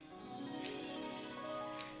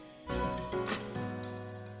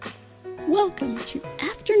Welcome to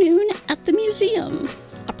Afternoon at the Museum,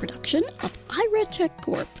 a production of iRedCheck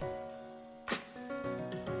Corp.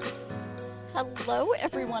 Hello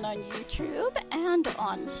everyone on YouTube and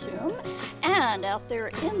on Zoom and out there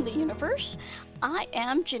in the universe. I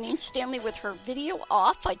am Janine Stanley with her video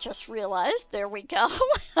off. I just realized. There we go.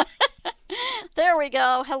 There we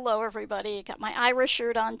go. Hello everybody. Got my Ira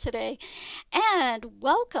shirt on today. And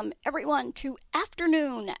welcome everyone to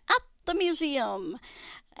Afternoon at the Museum.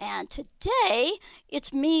 And today,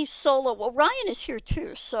 it's me solo. Well, Ryan is here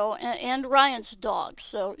too, and Ryan's dog,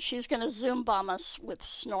 so she's going to Zoom bomb us with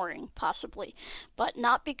snoring, possibly. But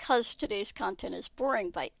not because today's content is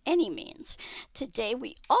boring by any means. Today,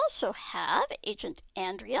 we also have Agent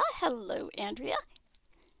Andrea. Hello, Andrea.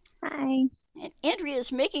 Hi. And Andrea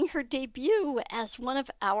is making her debut as one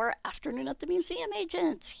of our Afternoon at the Museum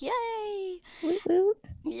agents. Yay! Woot woot.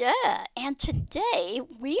 Yeah, and today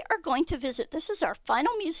we are going to visit. This is our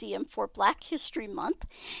final museum for Black History Month,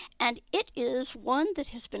 and it is one that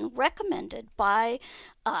has been recommended by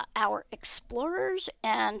our explorers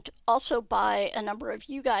and also by a number of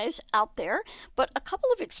you guys out there. But a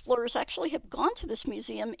couple of explorers actually have gone to this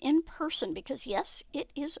museum in person because, yes,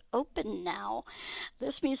 it is open now.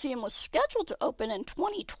 This museum was scheduled to open in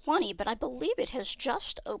 2020, but I believe it has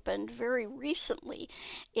just opened very recently.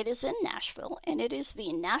 It is in Nashville, and it is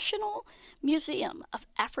the National Museum of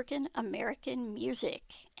African American Music.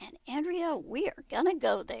 And Andrea, we are gonna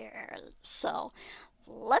go there. So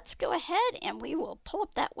let's go ahead and we will pull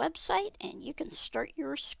up that website and you can start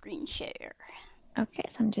your screen share. Okay,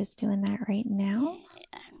 so I'm just doing that right now.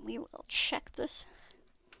 And we will check this.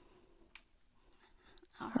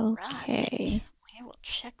 All okay. Right. We will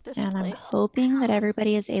check this and place I'm hoping out. that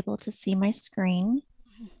everybody is able to see my screen.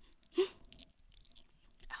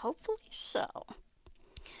 Hopefully so.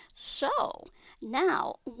 So,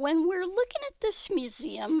 now, when we're looking at this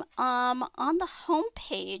museum, on the home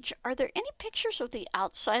page, are there any pictures of the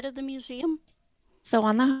outside of the museum? So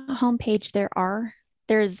on the home page,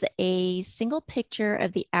 there's a single picture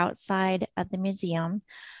of the outside of the museum.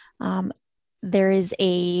 There is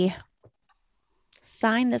a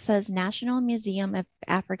sign that says National Museum of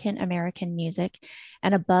African American Music.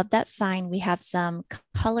 And above that sign, we have some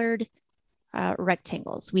colored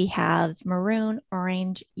rectangles. We have maroon,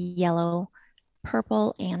 orange, yellow,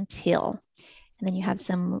 purple, and teal. And then you have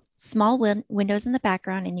some small windows in the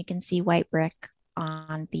background, and you can see white brick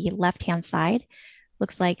on the left-hand side.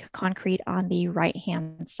 Looks like concrete on the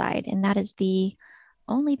right-hand side. And that is the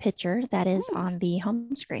only picture that is on the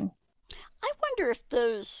home screen. I wonder if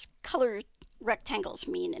those colored rectangles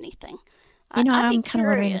mean anything. I'm kind of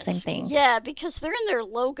wondering the same thing. Yeah, because they're in their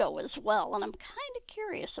logo as well, and I'm kind of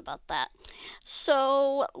curious about that.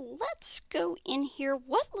 So let's go in here.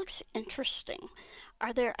 What looks interesting?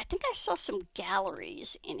 I think I saw some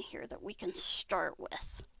galleries in here that we can start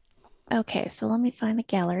with. Okay, so let me find the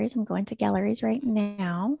galleries. I'm going to galleries right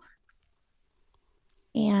now.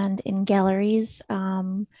 And in galleries,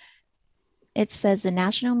 it says the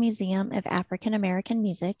National Museum of African American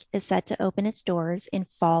Music is set to open its doors in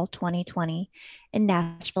fall 2020 in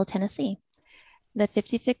Nashville, Tennessee. The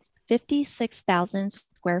 56,000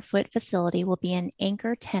 square foot facility will be an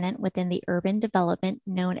anchor tenant within the urban development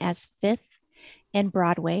known as Fifth and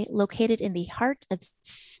Broadway, located in the heart of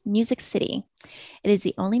Music City. It is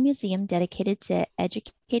the only museum dedicated to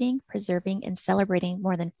educating, preserving, and celebrating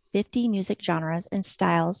more than 50 music genres and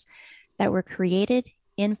styles that were created,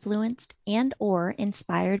 influenced, and or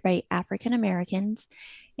inspired by African Americans,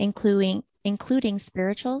 including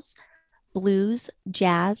spirituals, blues,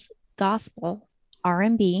 jazz, gospel,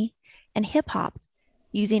 R&B, and hip hop,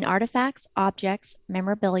 using artifacts, objects,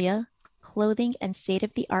 memorabilia, clothing, and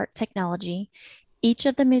state-of-the-art technology. Each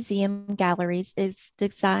of the museum galleries is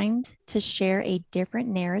designed to share a different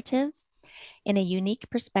narrative and a unique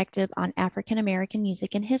perspective on African American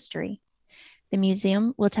music and history. The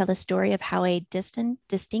museum will tell the story of how a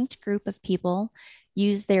distinct group of people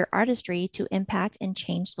use their artistry to impact and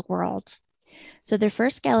change the world. So the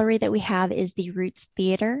first gallery that we have is the Roots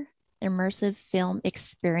Theater Immersive Film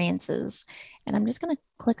Experiences. And I'm just going to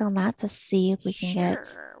click on that to see if we can get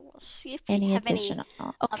see if we have additional.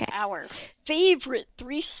 Of our favorite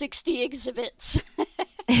 360 exhibits.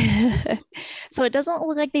 So it doesn't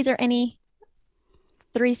look like these are any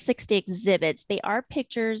 360 exhibits. They are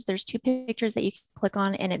pictures. There's two pictures that you can click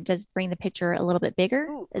on, and it does bring the picture a little bit bigger.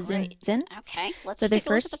 It zooms in. Okay, let's take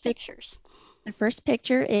a look at the pictures. The first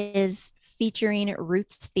picture is featuring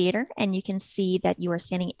Roots Theater, and you can see that you are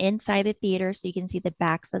standing inside the theater, so you can see the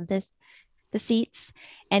backs of the seats,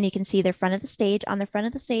 and you can see the front of the stage. On the front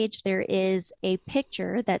of the stage, there is a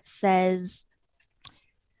picture that says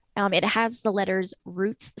It has the letters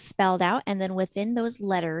roots spelled out. And then within those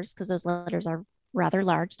letters, because those letters are rather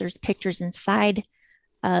large, there's pictures inside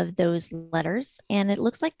of those letters. And it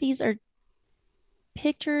looks like these are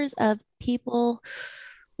pictures of people,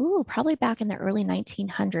 ooh, probably back in the early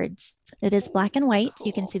 1900s. It is black and white.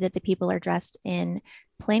 You can Cool. see that the people are dressed in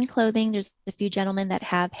plain clothing. There's a few gentlemen that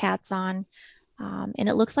have hats on. And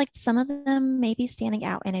it looks like some of them may be standing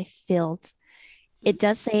out in a field. It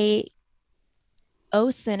does say, "Oh,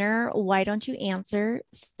 sinner, why don't you answer?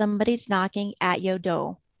 Somebody's knocking at your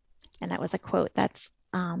door." And that was a quote that's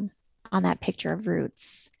on that picture of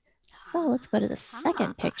Roots. So let's go to the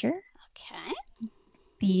second Ah, picture. okay.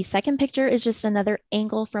 The second picture is just another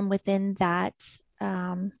angle from within that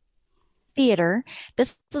um, theater.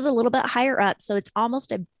 This is a little bit higher up, so it's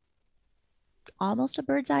almost a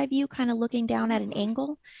bird's eye view, kind of looking down at an Mm,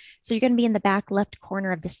 angle. So you're going to be in the back left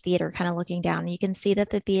corner of this theater, kind of looking down. You can see that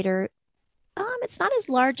the theater, it's not as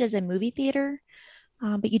large as a movie theater,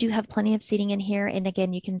 but you do have plenty of seating in here. And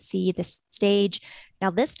again, you can see the stage. Now,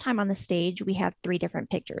 this time on the stage, we have three different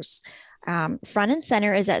pictures. Front and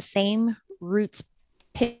center is that same Roots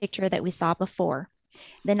picture that we saw before.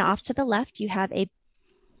 Then off to the left, you have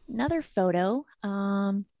another photo.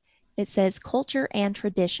 It says culture and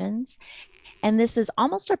traditions. And this is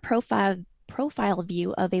almost a profile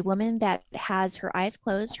view of a woman that has her eyes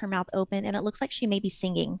closed, her mouth open, and it looks like she may be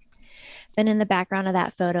singing. Then in the background of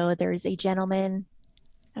that photo, there's a gentleman.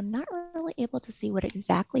 I'm not really able to see what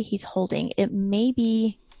exactly he's holding. It may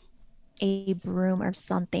be a broom or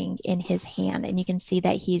something in his hand, and you can see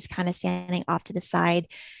that he's kind of standing off to the side.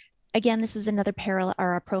 Again, this is another parallel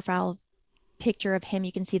or a profile picture of him.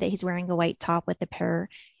 You can see that he's wearing a white top with a pair,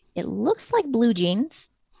 it looks like blue jeans.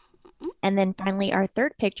 And then finally, our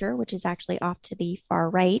third picture, which is actually off to the far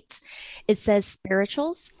right, it says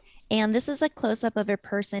spirituals. And this is a close up of a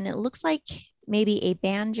person. It looks like maybe a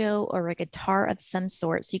banjo or a guitar of some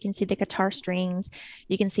sort. So you can see the guitar strings,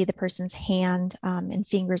 you can see the person's hand and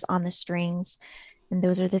fingers on the strings. And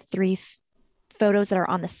those are the three photos that are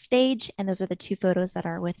on the stage. And those are the two photos that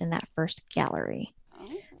are within that first gallery. oh,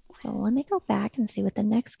 So let me go back and see what the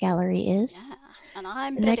next gallery is. yeah. And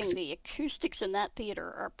I'm The betting next, the acoustics in that theater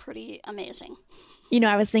are pretty amazing.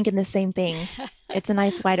 I was thinking the same thing. It's a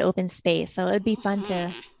nice wide open space. So it'd be fun to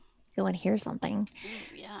Hmm. go and hear something.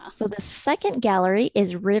 Ooh, yeah. So the second gallery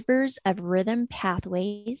is Rivers of Rhythm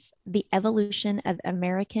Pathways, the Evolution of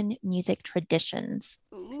American Music Traditions.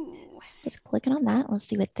 Ooh. Just clicking on that. Let's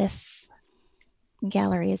see what this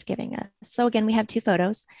gallery is giving us. So again, we have two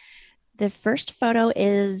photos. The first photo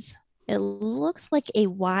is, it looks like a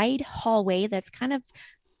wide hallway that's kind of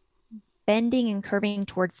bending and curving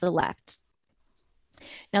towards the left.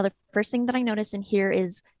 Now, the first thing that I notice in here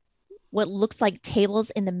is what looks like tables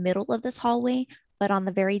in the middle of this hallway, but on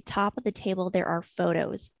the very top of the table, there are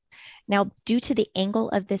photos. Now, due to the angle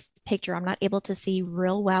of this picture, I'm not able to see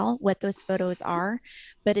real well what those photos are,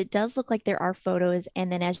 but it does look like there are photos.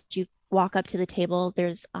 And then as you walk up to the table,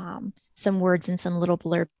 there's some words and some little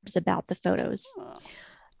blurbs about the photos.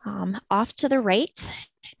 Oh. Off to the right,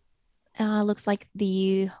 looks like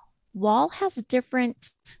the wall has different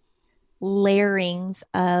layerings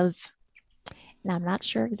of, and I'm not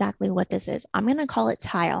sure exactly what this is. I'm going to call it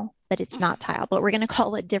tile, but it's not tile, but we're going to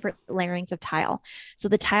call it different layerings of tile. So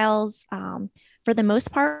the tiles, for the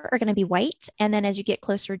most part, are going to be white. And then as you get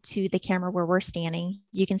closer to the camera where we're standing,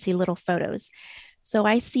 you can see little photos. So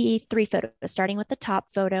I see three photos, starting with the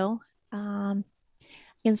top photo. You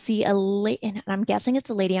can see a lady, and I'm guessing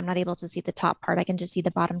it's a lady. I'm not able to see the top part. I can just see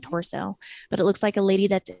the bottom torso, but it looks like a lady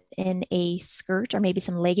that's in a skirt or maybe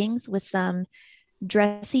some leggings with some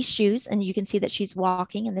dressy shoes. And you can see that she's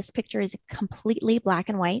walking. And this picture is completely black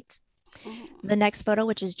and white. The next photo,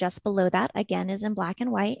 which is just below that, again, is in black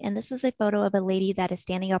and white. And this is a photo of a lady that is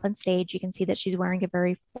standing up on stage. You can see that she's wearing a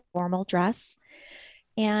very formal dress.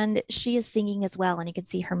 And she is singing as well. And you can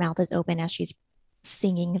see her mouth is open as she's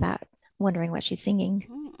singing that, wondering what she's singing.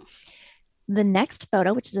 Hmm. The next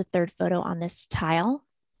photo, which is the third photo on this tile,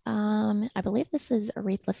 I believe this is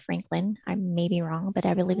Aretha Franklin. I may be wrong, but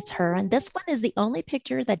I believe it's her. And this one is the only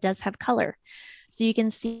picture that does have color. So you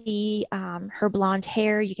can see her blonde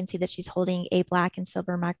hair. You can see that she's holding a black and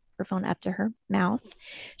silver microphone up to her mouth.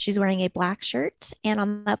 She's wearing a black shirt. And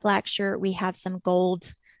on that black shirt, we have some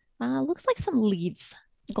gold, looks like some leaves,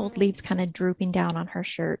 gold leaves kind of drooping down on her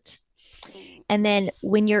shirt. And then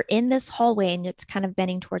when you're in this hallway and it's kind of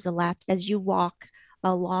bending towards the left, as you walk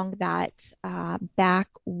along that back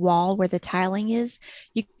wall where the tiling is,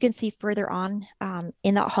 you can see further on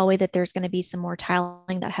in that hallway that there's going to be some more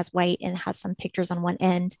tiling that has white and has some pictures on one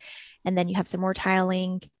end. And then you have some more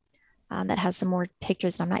tiling that has some more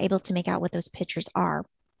pictures. And I'm not able to make out what those pictures are.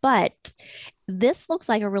 But this looks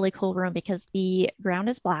like a really cool room because the ground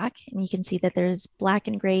is black and you can see that there's black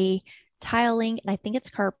and gray tiling, and I think it's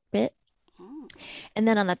carpet. Mm. And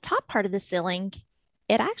then on the top part of the ceiling,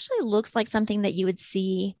 it actually looks like something that you would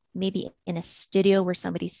see maybe in a studio where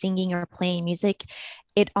somebody's singing or playing music.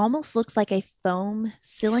 It almost looks like a foam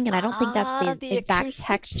ceiling, and I don't think that's Ah, the the exact acoustic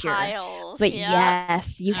texture. tiles. But Yep.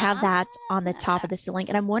 yes, you have Ah. that on the top of the ceiling.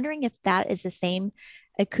 And I'm wondering if that is the same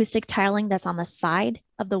acoustic tiling that's on the side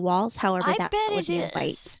of the walls. However, I that bet would it be in is.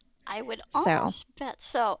 white. I would So almost bet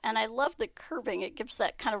so. And I love the curving. It gives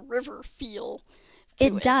that kind of river feel to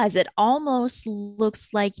it it. does. It almost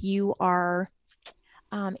looks like you are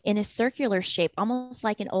in a circular shape, almost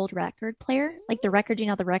like an old record player, like the record,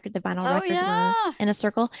 the record, the vinyl Oh, records were yeah. in a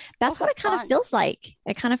circle. Oh, That's what how it kind of fun. feels like.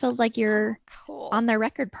 It kind of feels like Oh, you're cool. on the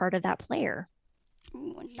record part of that player.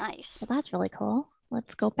 Ooh, So nice. that's really cool.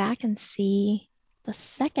 Let's go back and see the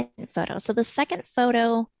second photo. So the second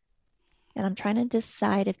photo, and I'm trying to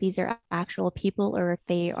decide if these are actual people or if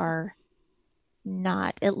they are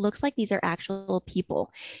not. It looks like these are actual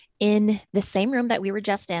people in the same room that we were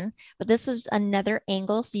just in, but this is another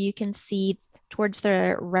angle. So you can see towards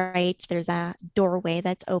the right, there's a doorway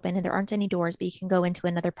that's open, and there aren't any doors, but you can go into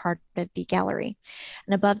another part of the gallery.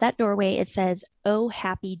 And above that doorway, it says, "Oh,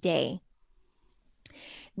 happy day."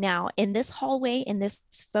 Now, in this hallway, in this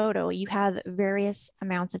photo, you have various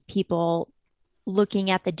amounts of people looking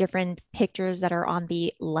at the different pictures that are on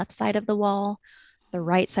the left side of the wall, the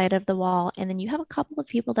right side of the wall, and then you have a couple of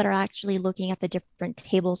people that are actually looking at the different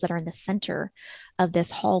tables that are in the center of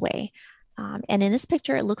this hallway. And in this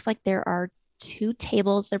picture, it looks like there are two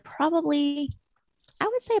tables. They're probably, I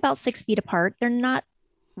would say, about 6 feet apart. They're not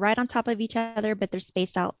right on top of each other, but they're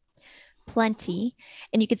spaced out plenty.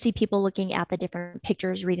 And you can see people looking at the different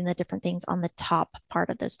pictures, reading the different things on the top part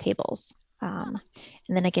of those tables. And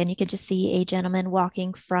then again, you can just see a gentleman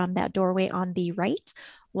walking from that doorway on the right,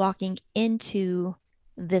 walking into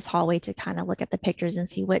this hallway to kind of look at the pictures and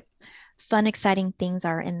see what fun, exciting things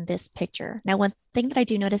are in this picture. Now, one thing that I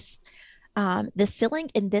do notice, the ceiling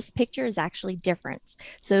in this picture is actually different.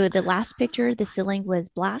 So the last picture, the ceiling was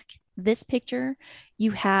black. This picture,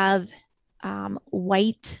 you have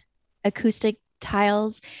white acoustic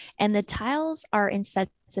tiles, and the tiles are in sets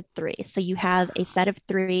of three. So you have a set of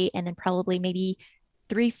three, and then probably maybe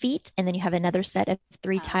 3 feet, and then you have another set of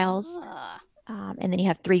three tiles, Ah. and then you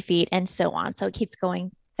have 3 feet, and so on. So it keeps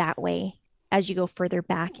going that way as you go further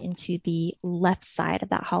back into the left side of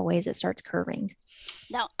that hallway as it starts curving.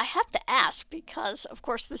 Now, I have to ask because, of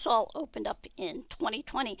course, this all opened up in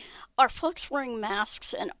 2020. Are folks wearing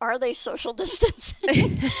masks and are they social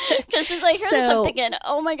distancing? Because as I hear this, I'm So thinking,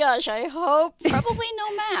 oh my gosh, I hope probably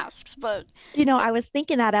no masks, but I was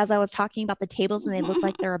thinking that as I was talking about the tables and they look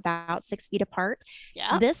like they're about 6 feet apart.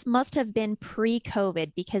 yeah. This must have been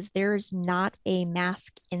pre-COVID because there's not a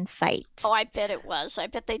mask in Oh, sight. I bet it was. I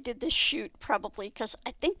bet they did this shoot probably because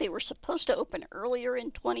I think they were supposed to open earlier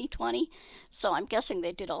in 2020. So I'm guessing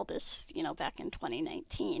they did all this, back in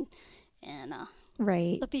 2019 and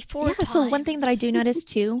Right. the before Yeah. So one thing that I times. do notice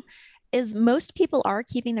too is most people are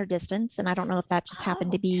keeping their distance. And I don't know if that just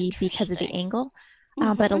happened to Oh, be because of the interesting. angle,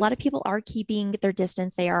 but a Mm-hmm. lot of people are keeping their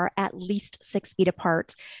distance. They are at least 6 feet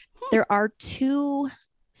apart. Hmm. There are two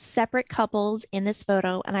separate couples in this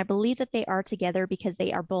photo, and I believe that they are together because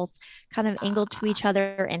they are both kind of angled to Ah, each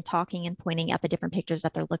other and talking and pointing at the different pictures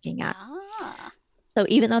that they're looking at. ah, So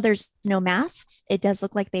even though there's no masks, it does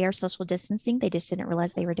look like they are social distancing. They just didn't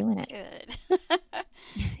realize they were doing it. good.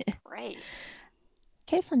 Great.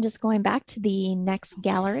 Okay, so I'm just going back to the next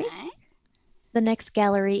gallery. Okay. The next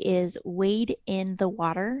gallery is Wade in the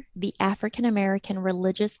Water, the African American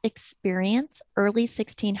Religious Experience, early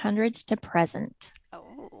 1600s to present.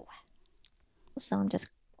 Oh, So I'm just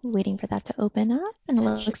waiting for that to open up. And it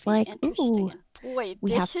that should looks be like, interesting. ooh, And boy,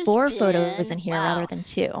 we have this has 4 photos in been, here rather wow. than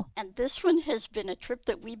two. And this one has been a trip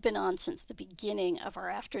that we've been on since the beginning of our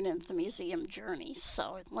afternoon at the museum journey.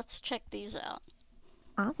 So let's check these out.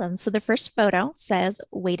 Awesome. So the first photo says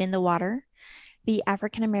Wade in the Water, the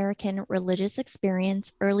African American Religious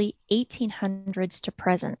Experience, early 1800s to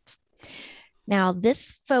present. Now,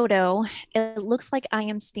 this photo, it looks like I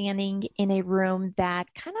am standing in a room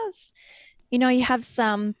that kind of, you have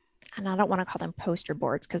some, and I don't want to call them poster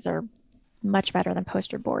boards because they're much better than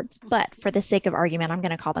poster boards, but for the sake of argument, I'm going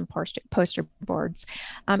to call them poster boards.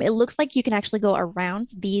 It looks like you can actually go around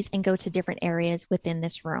these and go to different areas within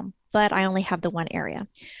this room, but I only have the one area.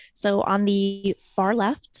 So on the far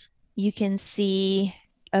left, you can see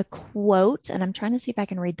a quote, and I'm trying to see if I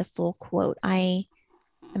can read the full quote. I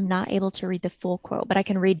am not able to read the full quote, but I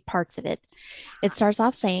can read parts of it. It starts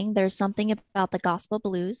off saying, "There's something about the gospel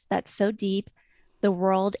blues that's so deep, The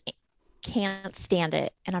world can't stand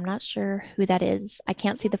it. And I'm not sure who that is. I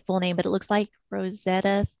can't see the full name, but it looks like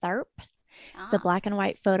Rosetta Tharpe. It's a Ah, black and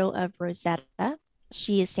white photo of Rosetta.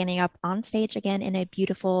 She is standing up on stage again in a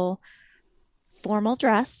beautiful formal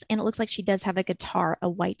dress. And it looks like she does have a guitar, a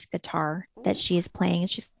white guitar that ooh, she is playing. And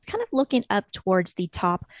she's kind of looking up towards the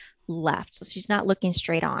top left. So she's not looking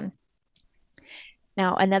straight on.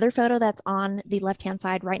 Now, another photo that's on the left hand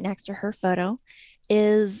side, right next to her photo,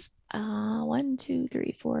 is one, two,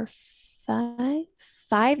 three, four,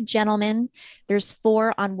 five gentlemen. There's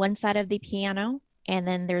four on one side of the piano, and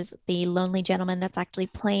then there's the lonely gentleman that's actually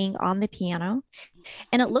playing on the piano.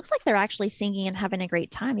 And it mhm. looks like they're actually singing and having a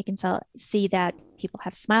great time. You can see that people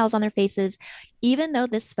have smiles on their faces. Even though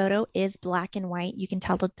this photo is black and white, you can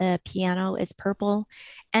tell that the piano is purple.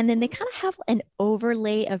 And then they kind of have an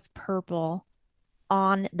overlay of purple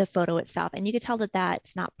on the photo itself. And you could tell that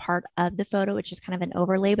that's not part of the photo. It's just kind of an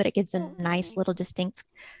overlay, but it gives a nice Mm. little distinct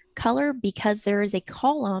color because there is a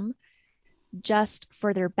column just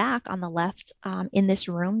further back on the left in this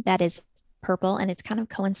room that is purple and it's kind of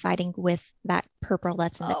coinciding with that purple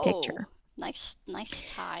that's in the Oh, picture. nice, nice So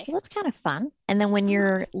tie. that's kind of fun. And then when Ah,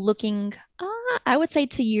 you're looking, I would say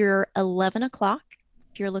to your 11 o'clock,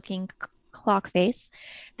 if you're looking clock face,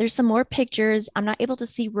 there's some more pictures. I'm not able to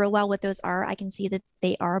see real well what those are. I can see that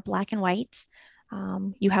they are black and white.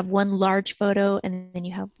 You have one large photo, and then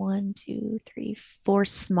you have one, two, three, four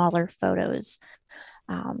smaller photos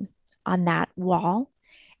um, on that wall.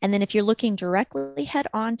 And then if you're looking directly head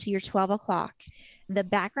on to your 12 o'clock, the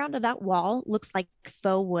background of that wall looks like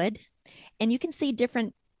faux wood and you can see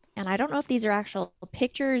different, and I don't know if these are actual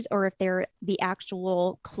pictures or if they're the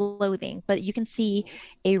actual clothing, but you can see ooh,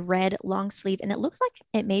 a red long sleeve and it looks like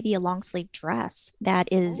it may be a long sleeve dress that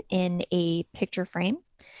is ooh. in a picture frame.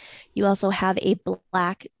 You also have a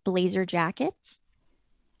black blazer jacket.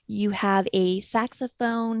 You have a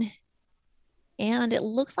saxophone and it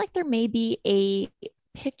looks like there may be a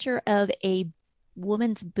picture of a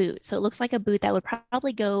woman's boot. So it looks like a boot that would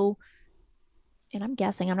probably go, and I'm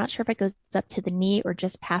guessing, I'm not sure if it goes up to the knee or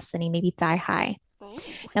just past the knee, maybe thigh high. Ooh.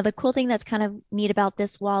 Now, the cool thing that's kind of neat about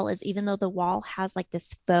this wall is even though the wall has like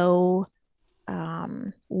this faux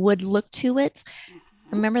wood look to it, Mhm.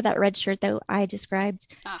 remember that red shirt that I described?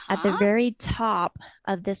 At the Uh-huh. very top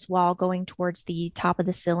of this wall, going towards the top of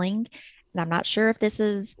the ceiling, and I'm not sure if this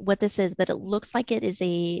is what this is, but it looks like it is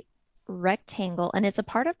a rectangle and it's a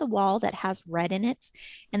part of the wall that has red in it.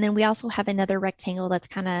 And then we also have another rectangle that's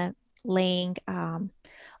kind of laying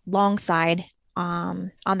long side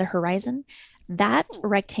on the horizon. That Ooh.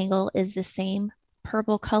 rectangle is the same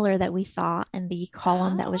purple color that we saw in the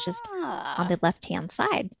column that was just on Ah, the left hand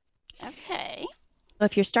side. okay. So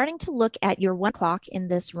if you're starting to look at your 1 o'clock in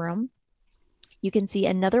this room, you can see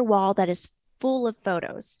another wall that is full of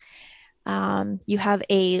photos. You have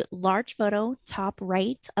a large photo top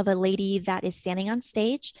right of a lady that is standing on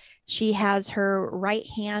stage. She has her right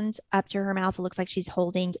hand up to her mouth. It looks like she's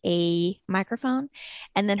holding a microphone.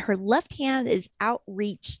 And then her left hand is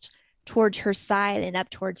outreached towards her side and up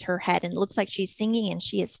towards her head. And it looks like she's singing and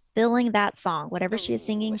she is filling that song. Whatever she is Ooh.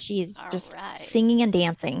 singing, she is All just right. singing and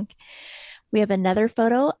dancing. We have another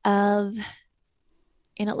photo of,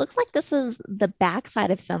 and it looks like this is the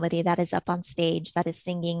backside of somebody that is up on stage that is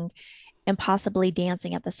singing and possibly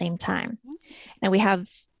dancing at the same time. And we have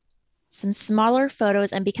some smaller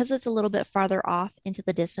photos. And because it's a little bit farther off into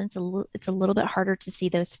the distance, it's a little bit harder to see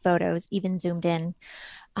those photos, even zoomed in.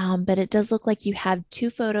 But it does look like you have two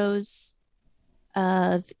photos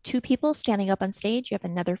of two people standing up on stage. You have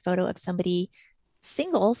another photo of somebody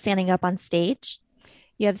single standing up on stage.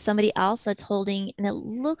 You have somebody else that's holding, and it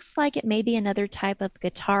looks like it may be another type of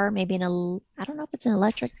guitar, maybe I don't know if it's an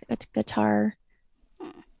electric guitar.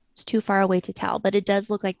 Hmm. It's too far away to tell, but it does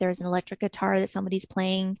look like there's an electric guitar that somebody's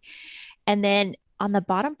playing. And then on the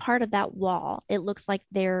bottom part of that wall, it looks like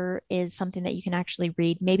there is something that you can actually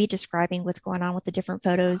read, maybe describing what's going on with the different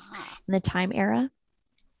photos Ah. in the time era.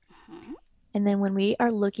 Mhm. And then when we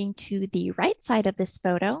are looking to the right side of this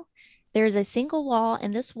photo, there's a single wall,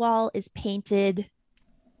 and this wall is painted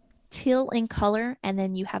teal in color. And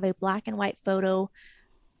then you have a black and white photo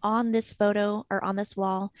on this photo or on this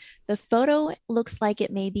wall. The photo looks like it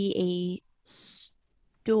may be a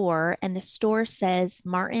store, and the store says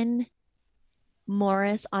Martin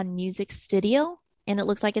Morris on Music Studio. And it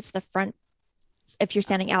looks like it's the front, if you're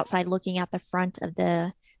standing Oh. outside looking at the front of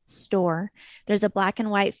the store. There's a black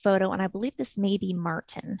and white photo, and I believe this may be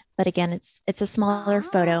Martin, but again, it's a smaller Ah.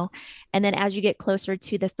 photo. And then as you get closer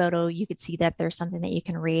to the photo, you could see that there's something that you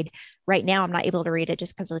can read. Right now, I'm not able to read it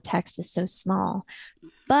just because the text is so small, Mhm.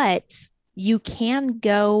 but you can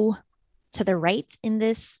go to the right in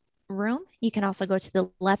this room, you can also go to the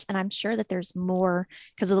left, and I'm sure that there's more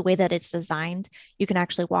because of the way that it's designed. You can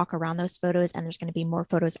actually walk around those photos, and there's going to be more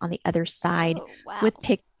photos on the other side Oh, wow. with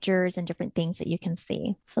pictures and different things that you can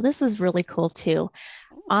see. So this is really cool too.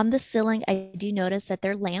 On the ceiling, I do notice that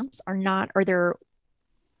their lamps are not, or their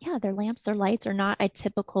lamps, their lights are not a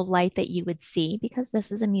typical light that you would see because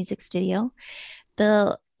this is a music studio.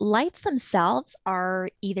 The lights themselves are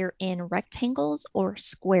either in rectangles or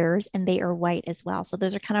squares, and they are white as well. So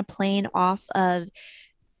those are kind of playing off of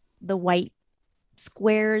the white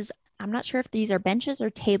squares. I'm not sure if these are benches or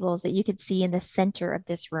tables that you could see in the center of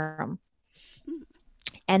this room.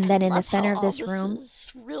 And I then in the love how center of all this this room,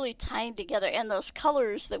 is really tying together. And those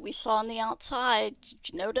colors that we saw on the outside, did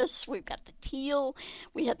you notice? We've got the teal,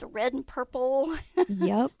 we had the red and purple.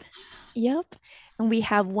 yep, yep. And we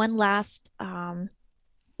have one last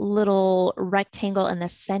little rectangle in the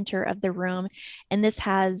center of the room. And this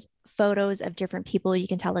has photos of different people. You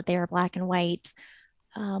can tell that they are black and white.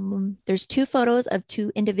 There's two photos of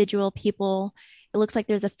two individual people. It looks like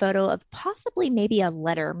there's a photo of possibly maybe a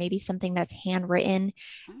letter, maybe something that's handwritten.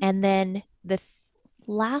 And then the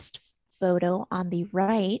last photo on the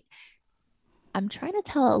right, I'm trying to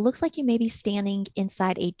tell, it looks like you may be standing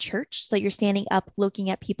inside a church. So you're standing up looking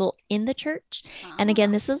at people in the church. And again,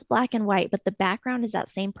 Ah, this is black and white, but the background is that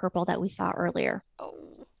same purple that we saw earlier.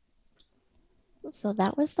 oh, So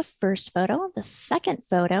that was the first photo. The second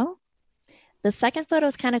photo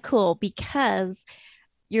is kind of cool because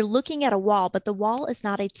you're looking at a wall, but the wall is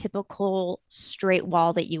not a typical straight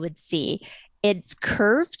wall that you would see. It's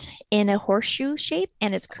curved in a horseshoe shape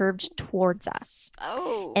and it's curved towards us.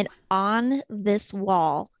 oh, And on this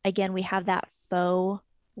wall, again, we have that faux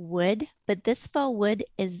wood, but this faux wood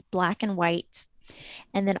is black and white.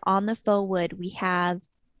 And then on the faux wood, we have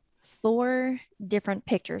four different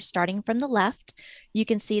pictures starting from the left. You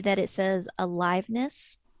can see that it says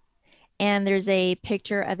aliveness, and there's a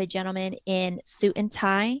picture of a gentleman in suit and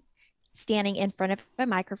tie standing in front of a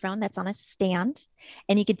microphone that's on a stand.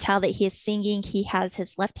 And you can tell that he is singing. He has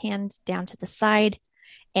his left hand down to the side,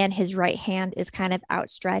 and his right hand is kind of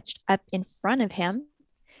outstretched up in front of him,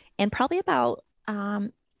 and probably about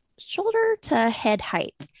shoulder to head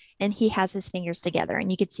height. And he has his fingers together,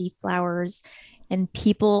 and you could see flowers and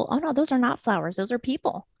people. Oh, no, those are not flowers. Those are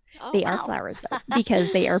people. oh, They are wow. flowers though,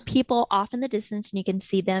 because they are people off in the distance and you can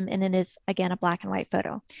see them. And it is, again, a black and white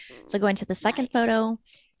photo. So going to the second Nice. photo,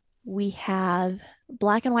 we have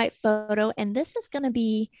black and white photo. And this is going to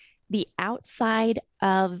be the outside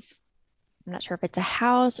of, I'm not sure if it's a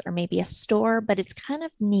house or maybe a store, but it's kind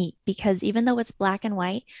of neat because even though it's black and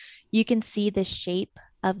white, you can see the shape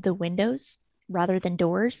of the windows rather than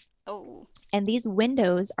doors. Oh, And these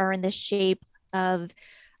windows are in the shape of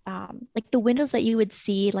like the windows that you would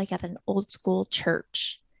see like at an old school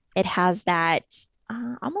church. It has that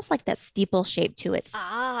almost like that steeple shape to it. It's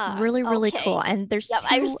ah, really, really cool. okay. And there's Yeah,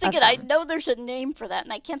 I was two of thinking, I them. know there's a name for that,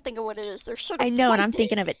 and I can't think of what it is. They're sort I of know, and I'm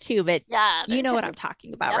thinking pointed. of it too, but Yeah, you they're know what kind I'm of,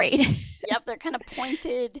 talking about, yep, right? yep, they're kind of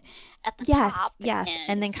pointed at the Yes, top, yes. And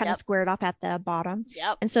and then kind of yep, squared up at the bottom.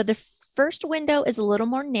 yep. And so the first window is a little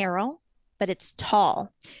more narrow, but it's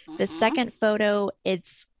tall. The Mm-hmm. second photo,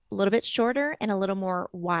 it's a little bit shorter and a little more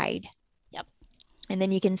wide. Yep. And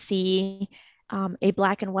then you can see a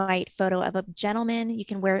black and white photo of a gentleman. You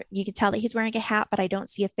can tell that he's wearing a hat, but I don't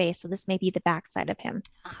see a face. So this may be the backside of him.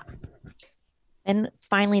 Ah, And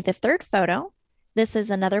finally, the third photo. This is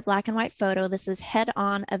another black and white photo. This is head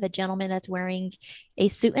on of a gentleman that's wearing a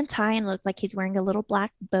suit and tie and looks like he's wearing a little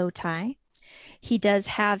black bow tie. He does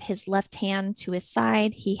have his left hand to his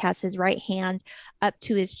side. He has his right hand up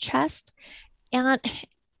to his chest. And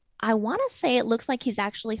I want to say it looks like he's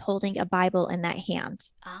actually holding a Bible in that hand.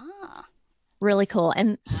 ah, Really cool.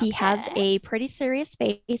 And he has okay. a pretty serious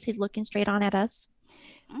face. He's looking straight on at us.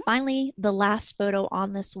 Mm, Finally, the last photo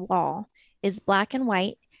on this wall is black and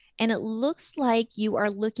white. And it looks like you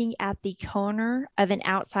are looking at the corner of an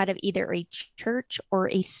outside of either a church or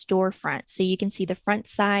a storefront. So you can see the front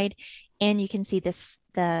side and you can see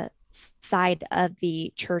the side of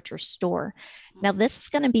the church or store. Now, mm. this is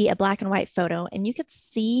going to be a black and white photo, and you could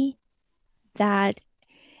see that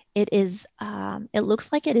it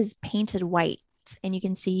looks like it is painted white, and you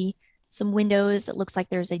can see some windows. It looks like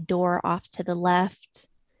there's a door off to the left.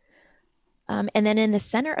 And then in the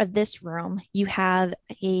center of this room, you have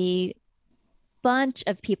a bunch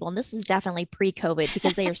of people, and this is definitely pre-COVID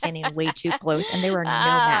because they are standing way too close and there were no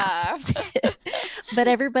Ah, masks. But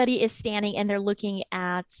everybody is standing and they're looking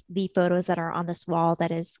at the photos that are on this wall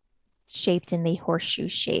that is shaped in the horseshoe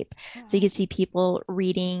shape. So you can mm, see people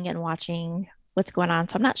reading and watching what's going on.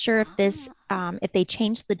 So I'm not sure if this, Ah. if they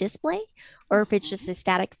changed the display or if it's just Mhm. a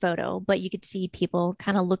static photo, but you could see people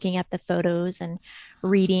kind of looking at the photos and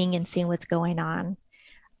reading and seeing what's going on.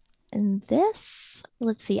 And this,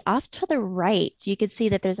 let's see, off to the right, you can see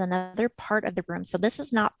that there's another part of the room. So this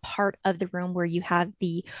is not part of the room where you have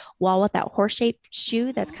the wall with that horse-shaped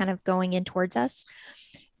shoe that's Mhm. kind of going in towards us.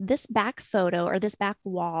 This back photo or this back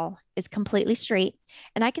wall is completely straight.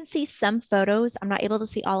 And I can see some photos. I'm not able to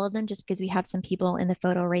see all of them just because we have some people in the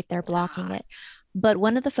photo right there blocking Ah. it. But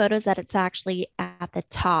one of the photos that it's actually at the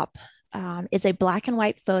top is a black and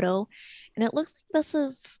white photo. And it looks like this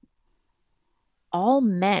is all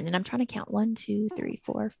men. And I'm trying to count one, two, Hmm. three,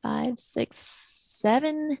 four, five, six,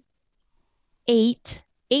 seven, eight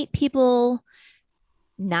people,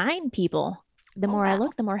 nine people. The Oh, more I wow.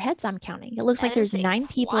 look, the more heads I'm counting. It looks like That there's is a nine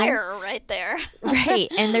people. choir right there. Right.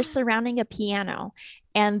 And they're surrounding a piano.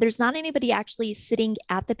 And there's not anybody actually sitting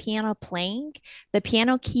at the piano playing. The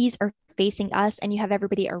piano keys are facing us, and you have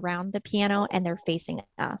everybody around the piano and they're facing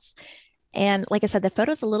us. And like I said, the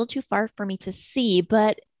photo's a little too far for me to see,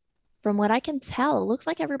 but from what I can tell, it looks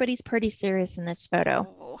like everybody's pretty serious in this photo.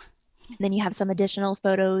 Oh. And then you have some additional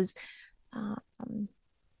photos um,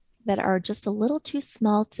 that are just a little too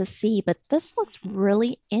small to see, but this looks Mhm.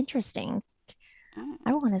 really interesting.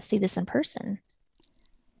 I Mm. want to see this in person.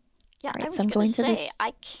 Yeah, All I right, so was I'm going to going to say, this.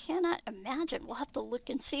 I cannot imagine. We'll have to look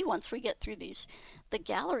and see once we get through the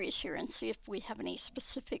galleries here and see if we have any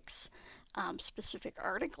specifics, specific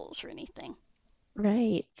articles or anything.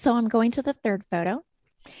 Right. So I'm going to the third photo.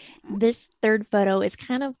 Mhm. This third photo is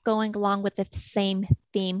kind of going along with the same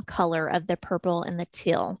theme color of the purple and the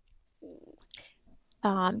teal.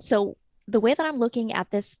 So the way that I'm looking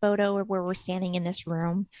at this photo or where we're standing in this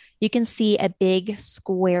room, you can see a big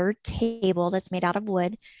square table that's made out of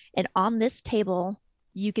wood. And on this table,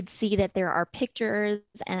 you could see that there are pictures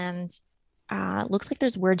and looks like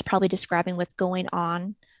there's words probably describing what's going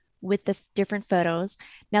on with the different photos.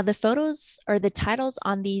 Now, the photos or the titles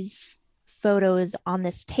on these photos on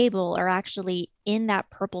this table are actually in that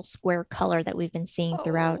purple square color that we've been seeing Oh.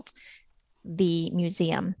 throughout the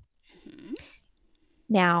museum. Mhm.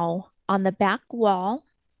 Now, on the back wall,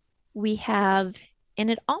 we have, and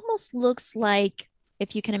it almost looks like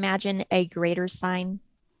if you can imagine a greater sign,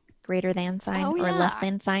 greater than sign, Oh, or less yeah.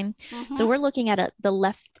 than sign. Hmm. So we're looking at the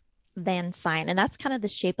left than sign, and that's kind of the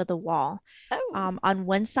shape of the wall. Oh. On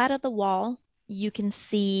one side of the wall, you can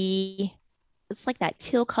see it's like that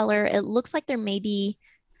teal color. It looks like there may be,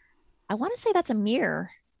 I want to say that's a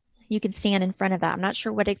mirror. You can stand in front of that. I'm not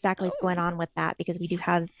sure what exactly is going Oh. on with that because we do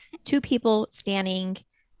have two people standing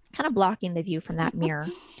kind of blocking the view from that mirror.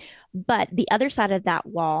 But the other side of that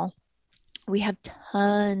wall, we have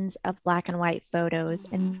tons of black and white photos.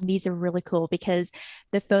 Mhm. And these are really cool because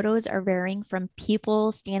the photos are varying from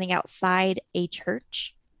people standing outside a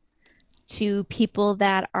church to people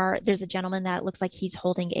that are, there's a gentleman that looks like he's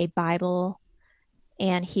holding a Bible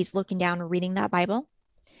and he's looking down and reading that Bible.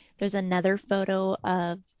 There's another photo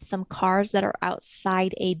of some cars that are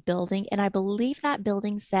outside a building. And I believe that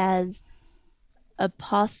building says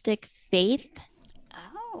Apostic Faith.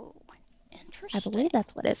 Oh, I believe interesting.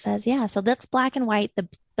 that's what it says. Yeah. So that's black and white.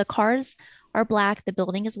 The cars are black, the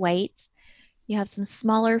building is white. You have some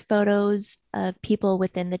smaller photos of people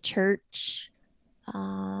within the church.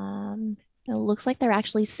 It looks like they're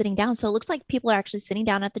actually sitting down. So it looks like people are actually sitting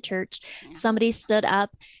down at the church. Yeah. Somebody stood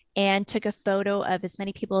up and took a photo of as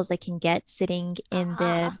many people as they can get sitting in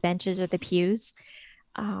the Ah. benches or the pews.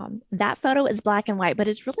 That photo is black and white, but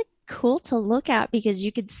it's really cool to look at because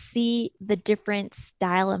you could see the different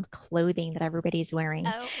style of clothing that everybody's wearing.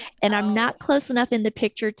 Oh. And I'm Oh. not close enough in the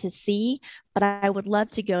picture to see, but I would love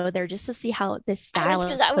to go there just to see how this I style was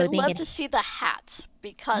gonna. of I would clothing love and to see the hats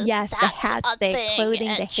because yes, the that's hats, a the thing clothing,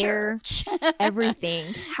 the at hair, church.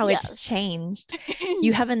 everything, how it's Yes. changed.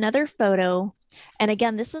 You have another photo. And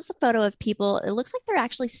again, this is a photo of people. It looks like they're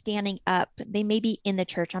actually standing up. They may be in the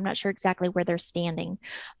church. I'm not sure exactly where they're standing.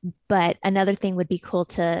 But another thing would be cool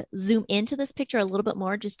to zoom into this picture a little bit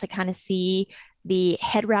more just to kind of see the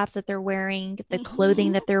head wraps that they're wearing, the clothing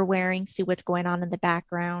Hmm. that they're wearing, see what's going on in the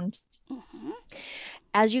background. Hmm.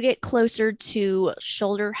 As you get closer to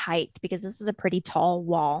shoulder height, because this is a pretty tall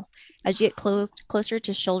wall, as you get closer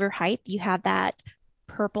to shoulder height, you have that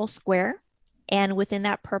purple square. And within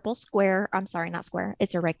that purple square, I'm sorry, not square,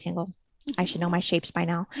 it's a rectangle. I should know my shapes by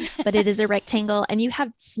now, but it is a rectangle. And you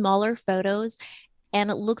have smaller photos. And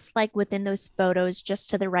it looks like within those photos, just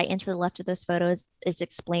to the right and to the left of those photos, is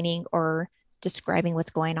explaining or describing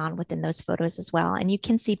what's going on within those photos as well. And you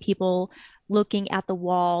can see people looking at the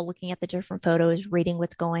wall, looking at the different photos, reading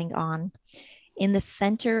what's going on. In the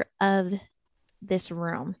center of this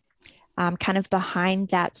room, kind of behind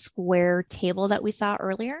that square table that we saw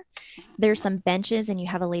earlier. There's some benches, and you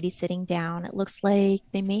have a lady sitting down. It looks like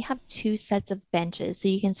they may have two sets of benches, so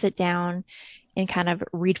you can sit down and kind of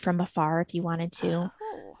read from afar if you wanted to.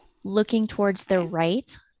 Oh, Looking towards the okay.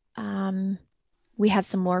 right, we have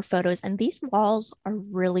some more photos, and these walls are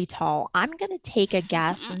really tall. I'm going to take a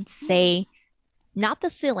guess and say not the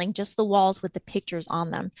ceiling, just the walls with the pictures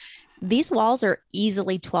on them. These walls are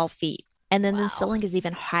easily 12 feet, and then the Wow. ceiling is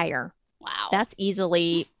even higher. Wow. That's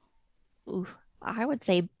easily, ooh, I would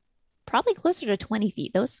say probably closer to 20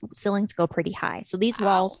 feet. Those ceilings go pretty high. So these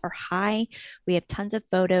walls Wow. are high. We have tons of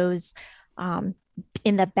photos. Um,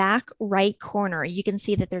 in the back right corner, you can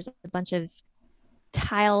see that there's a bunch of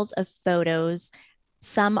tiles of photos.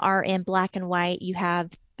 Some are in black and white. You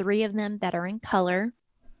have three of them that are in color.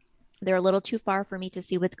 They're a little too far for me to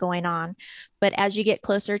see what's going on. But as you get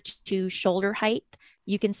closer to shoulder height,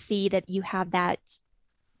 you can see that you have that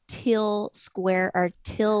teal square or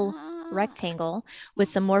teal Ah, rectangle with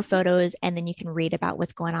some more photos, and then you can read about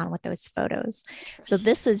what's going on with those photos. So interesting.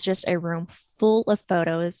 this is just a room full of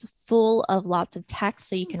photos, full of lots of text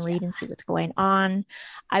so you can Yeah. read and see what's going on.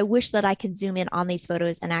 I wish that I could zoom in on these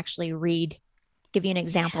photos and actually read, give you an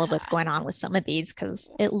example of what's Yeah. going on with some of these,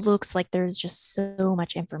 because it looks like there's just so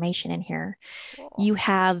much information in here. Cool. You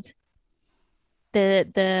have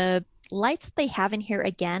the lights that they have in here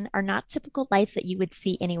again are not typical lights that you would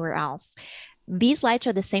see anywhere else. These lights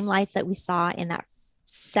are the same lights that we saw in that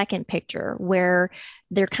second picture where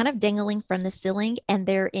they're kind of dangling from the ceiling and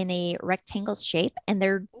they're in a rectangle shape and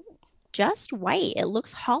they're just white. It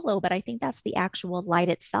looks hollow, but I think that's the actual light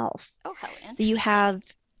itself. Oh, how So you interesting. have,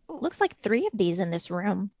 Ooh. looks like three of these in this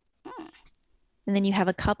room. Hmm. And then you have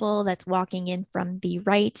a couple that's walking in from the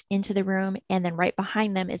right into the room. And then right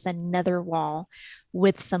behind them is another wall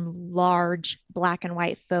with some large black and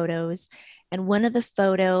white photos. And one of the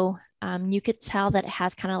photo, you could tell that it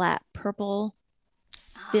has kind of that purple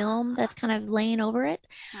film Ah. that's kind of laying over it.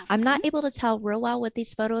 I'm Mm-hmm. not able to tell real well what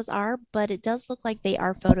these photos are, but it does look like they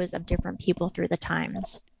are photos of different people through the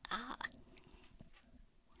times. Ah.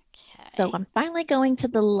 So Okay. I'm finally going to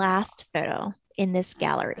the last photo in this All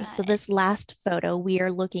gallery. So right. this last photo, we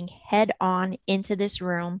are looking head on into this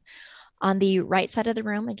room. On the right side of the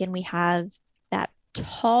room, again, we have that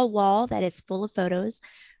tall wall that is full of photos.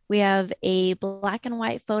 We have a black and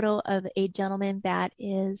white photo of a gentleman that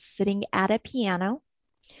is sitting at a piano.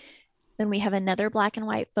 Then we have another black and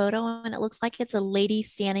white photo, and it looks like it's a lady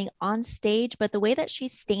standing on stage, but the way that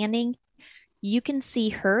she's standing, you can see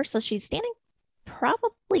her. So she's standing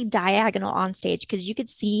probably diagonal on stage because you could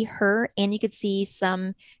see her and you could see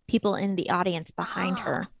some people in the audience behind Ah.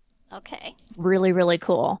 her. Okay. Really, really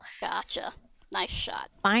cool. Gotcha. Nice shot.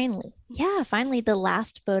 Finally, yeah, finally, the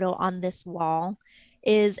last photo on this wall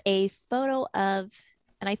is a photo of,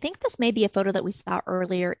 and I think this may be a photo that we saw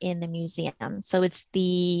earlier in the museum. So it's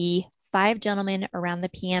the five gentlemen around the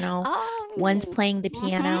piano. One's Oh. playing the Mm-hmm.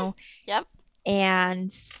 piano. Yep.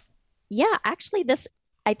 And yeah, actually,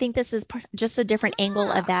 I think this is just a different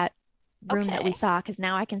angle of Ah. that room that we Okay. saw because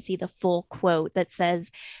now I can see the full quote that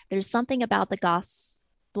says, "There's something about the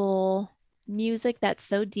gospel music that's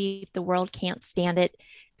so deep the world can't stand it.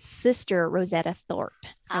 Sister Rosetta Thorpe."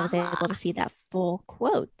 I was able to Ah. see that full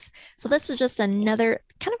quote. So this is just Okay. another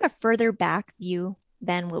kind of a further back view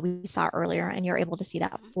than what we saw earlier, and you're able to see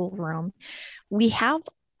that Mhm. full room. We have,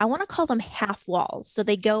 I want to call them half walls. So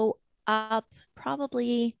they go up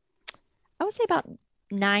probably, I would say about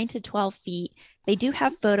 9 to 12 feet. They do Mhm.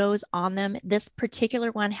 have photos on them. This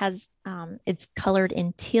particular one has, it's colored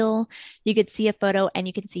in teal. You could see a photo and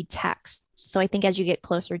you can see text. So I think as you get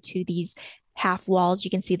closer to these half walls,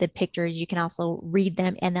 you can see the pictures. You can also read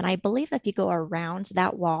them. And then I believe if you go around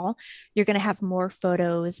that wall, you're going to have more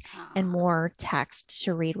photos and Ah. more text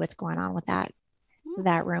to read what's going on with Hmm.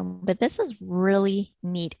 that room. But this is really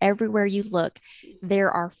neat. Everywhere you look,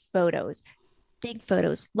 there are photos, big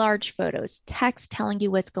photos, large photos, text telling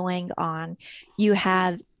you what's going on. You Mhm.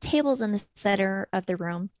 have tables in the center of the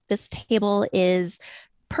room. This table is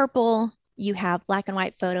purple. You have black and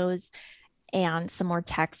white photos and some more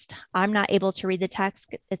text. I'm not able to read the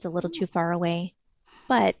text, it's a little too far away,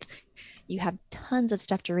 but you have tons of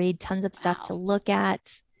stuff to read, tons of stuff to Wow. look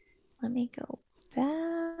at. Let me go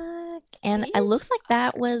back. And it These looks like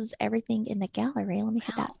that was everything in the gallery. Let me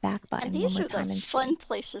hit that Wow. back And button one these more are the time and fun see.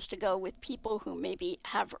 places to go with people who maybe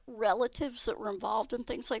have relatives that were involved in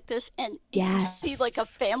things like this. And you see like a Yes.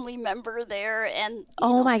 family member there. And,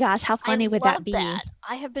 Oh my gosh, how I funny would that love be? that.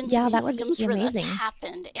 I have been to Yeah, that would museums be where that's amazing.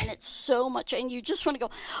 happened. And it's so much. And you just want to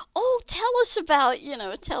go, oh, tell us about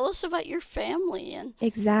your family. And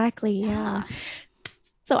Exactly. Yeah. yeah.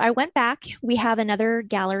 So I went back. We have another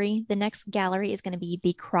gallery. The next gallery is going to be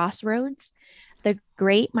the Crossroads, the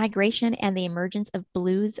Great Migration and the Emergence of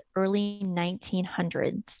Blues, early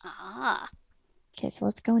 1900s. Ah. Okay, so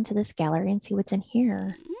let's go into this gallery and see what's in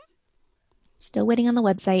here. Still waiting on the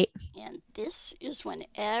website. And this is when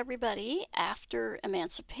everybody, after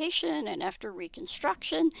emancipation and after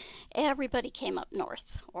Reconstruction, everybody came up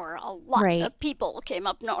north, or a lot Right. of people came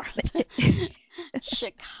up north.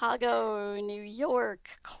 Chicago, New York,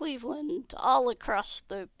 Cleveland, all across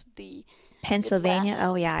the Pennsylvania.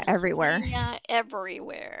 Oh, Midwest, yeah, everywhere. Pennsylvania,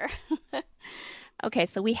 everywhere. Okay,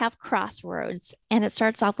 so we have Crossroads, and it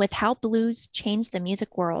starts off with how blues changed the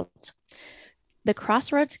music world. The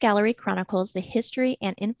Crossroads Gallery chronicles the history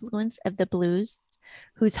and influence of the blues,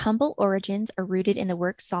 whose humble origins are rooted in the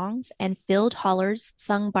work songs and field hollers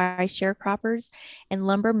sung by sharecroppers and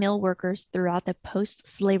lumber mill workers throughout the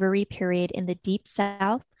post-slavery period in the Deep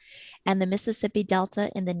South and the Mississippi Delta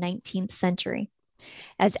in the 19th century.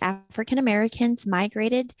 As African Americans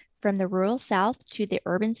migrated from the rural South to the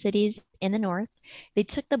urban cities in the North, they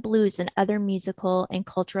took the blues and other musical and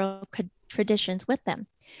cultural traditions with them.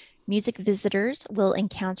 Music visitors will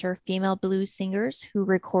encounter female blues singers who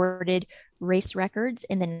recorded race records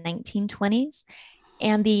in the 1920s,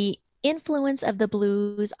 and the influence of the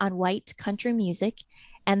blues on white country music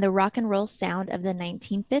and the rock and roll sound of the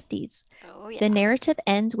 1950s. Oh, yeah. The narrative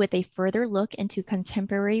ends with a further look into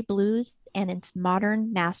contemporary blues and its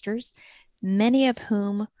modern masters, many of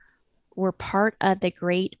whom were part of the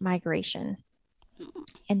Great Migration.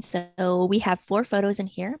 And so we have 4 photos in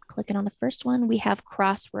here. Clicking on the first one, we have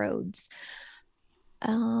Crossroads,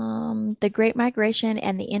 the Great Migration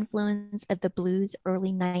and the influence of the blues,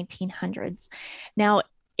 early 1900s. Now,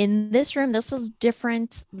 in this room, this is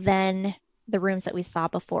different than the rooms that we saw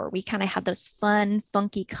before. We kind of had those fun,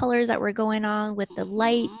 funky colors that were going on with the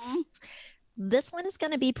lights. This one is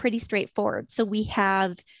going to be pretty straightforward. So we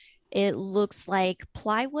have, it looks like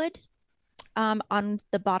plywood on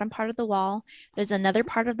the bottom part of the wall. There's another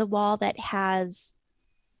part of the wall that has,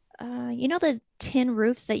 you know, the tin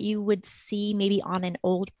roofs that you would see maybe on an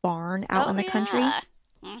old barn out in the country.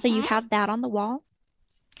 So you have that on the wall.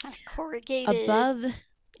 Kind of corrugated. Above,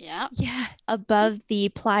 yeah, above the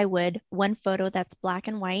plywood, one photo that's black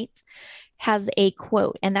and white has a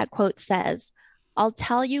quote, and that quote says, "I'll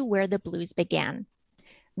tell you where the blues began.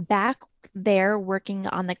 Back there working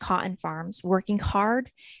on the cotton farms, working hard,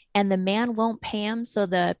 and the man won't pay him, so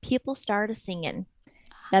the people started singing."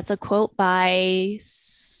 That's a quote by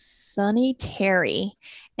Sonny Terry.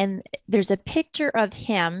 And there's a picture of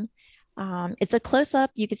him. It's a close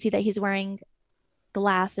up. You can see that he's wearing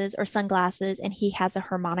glasses or sunglasses, and he has a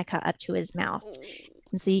harmonica up to his mouth.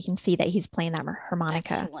 And so you can see that he's playing that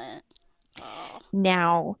harmonica. Excellent. Oh.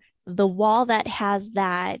 Now, the wall that has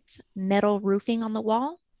that metal roofing on the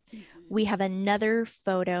wall, we have another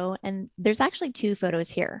photo, and there's actually 2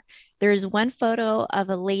 photos here. There's one photo of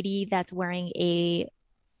a lady that's wearing a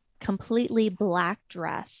completely black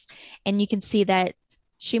dress, and you can see that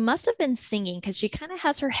she must have been singing because she kind of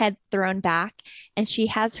has her head thrown back, and she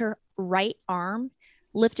has her right arm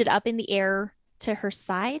lifted up in the air to her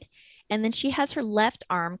side, and then she has her left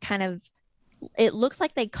arm kind of, it looks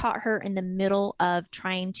like they caught her in the middle of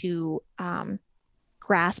trying to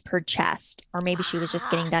grasp her chest, or maybe she was just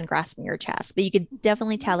getting done grasping her chest, but you could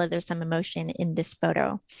definitely tell that there's some emotion in this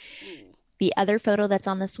photo. The other photo that's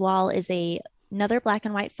on this wall is another black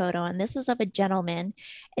and white photo, and this is of a gentleman,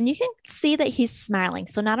 and you can see that he's smiling.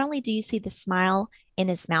 So not only do you see the smile in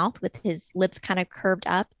his mouth with his lips kind of curved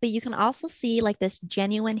up, but you can also see like this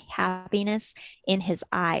genuine happiness in his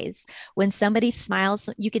eyes. When somebody smiles,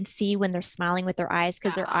 you can see when they're smiling with their eyes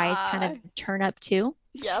because their eyes kind of turn up too.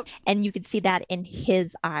 Yep. And you can see that in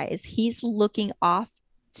his eyes. He's looking off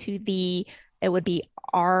to the, it would be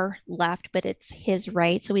our left, but it's his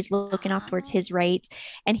right. So he's looking off towards his right,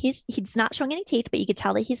 and he's not showing any teeth, but you could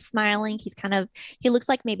tell that he's smiling. He's kind of, he looks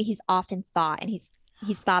like maybe he's off in thought, and he's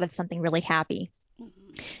thought of something really happy.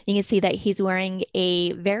 You can see that he's wearing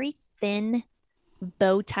a very thin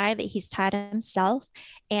bow tie that he's tied himself,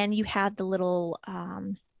 and you have the little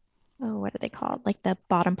what are they called? Like the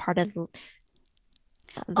bottom part of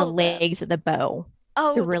the legs of the bow.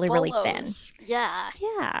 Oh, they're really, really thin. Yeah.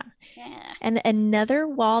 Yeah. And another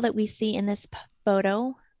wall that we see in this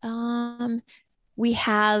photo, we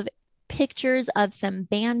have pictures of some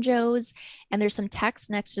banjos, and there's some text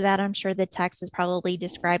next to that. I'm sure the text is probably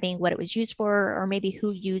describing what it was used for, or maybe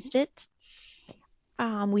who used it.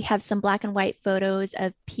 We have some black and white photos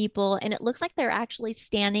of people, and it looks like they're actually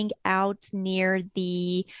standing out near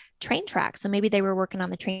the train tracks. So maybe they were working on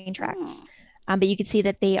the train tracks. But you can see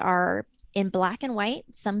that they are in black and white.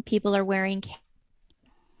 Some people are wearing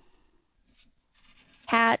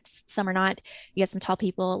hats, some are not. You got some tall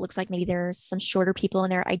people. It looks like maybe there's some shorter people in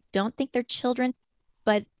there. I don't think they're children,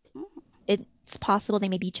 but it's possible they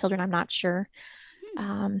may be children. I'm not sure.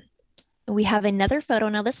 Um, we have another photo.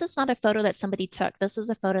 Now, this is not a photo that somebody took. This is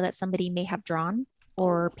a photo that somebody may have drawn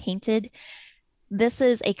or painted. This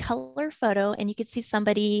is a color photo, and you can see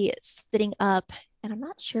somebody sitting up, and I'm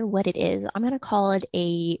not sure what it is. I'm going to call it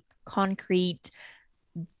a concrete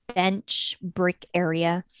bench brick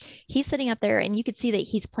area. He's sitting up there, and you could see that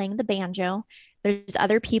he's playing the banjo. There's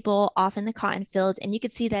other people off in the cotton fields, and you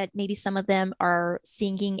could see that maybe some of them are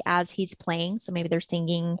singing as he's playing. So maybe they're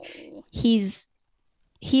singing, he's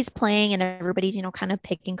playing, and everybody's, kind of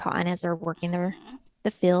picking cotton as they're working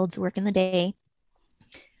the fields, working the day.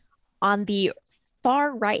 On the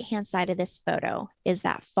far right hand side of this photo is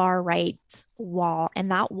that far right wall,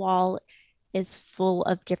 and that wall is full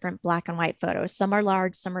of different black and white photos. Some are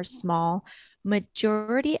large, some are small.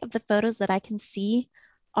 Majority of the photos that I can see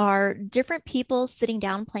are different people sitting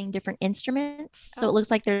down playing different instruments. So it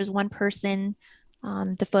looks like there's one person,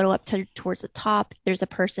 the photo up towards the top, there's a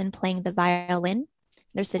person playing the violin.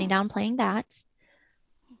 They're sitting down playing that.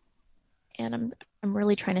 And I'm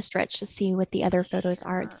really trying to stretch to see what the other photos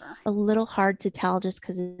are. It's a little hard to tell just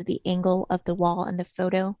because of the angle of the wall and the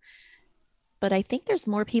photo. But I think there's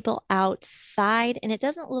more people outside, and it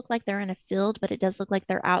doesn't look like they're in a field, but it does look like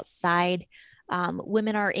they're outside.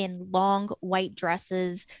 Women are in long white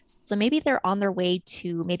dresses. So maybe they're on their way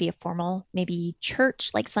to maybe a formal, maybe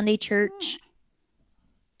church, like Sunday church.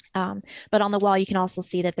 But on the wall, you can also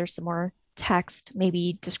see that there's some more text,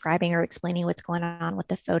 maybe describing or explaining what's going on with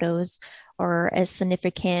the photos, or a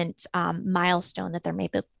significant milestone that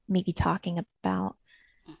they're maybe talking about.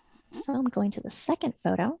 So I'm going to the second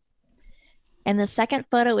photo. And the second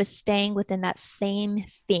photo is staying within that same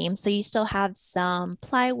theme. So you still have some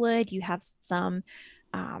plywood, you have some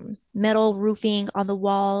metal roofing on the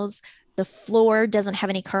walls. The floor doesn't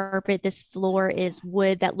have any carpet. This floor is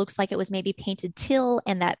wood that looks like it was maybe painted teal,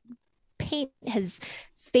 and that paint has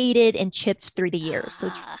faded and chipped through the years. So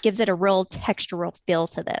it gives it a real textural feel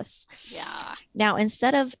to this. Yeah. Now,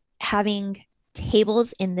 instead of having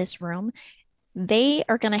tables in this room, they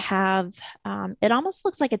are going to have, it almost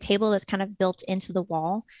looks like a table that's kind of built into the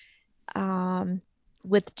wall,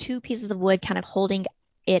 with two pieces of wood kind of holding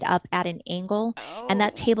it up at an angle. And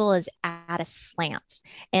that table is at a slant.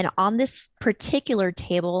 And on this particular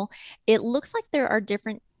table, it looks like there are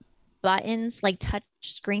different buttons, like touch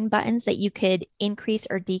screen buttons, that you could increase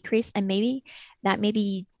or decrease. And maybe that may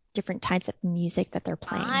be different types of music that they're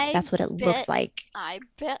playing. That's what it looks like. I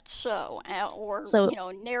bet so. Or,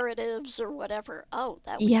 narratives or whatever. Oh,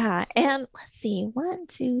 that would yeah. Be cool. And let's see, 1,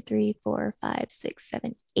 2, 3, 4, 5, 6,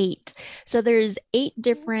 7, 8. So there's 8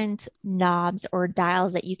 different knobs or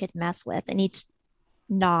dials that you could mess with, and each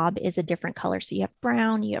knob is a different color. So you have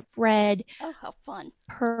brown, you have red. Oh, how fun.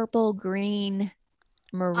 Purple, green,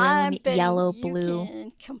 maroon, yellow, blue. You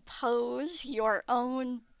can compose your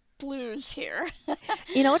own blues here.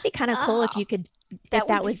 It'd be kind of cool if you could, if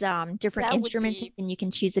that was different instruments, and you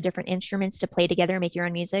can choose the different instruments to play together and make your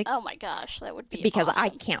own music. Oh my gosh, that would be because awesome. I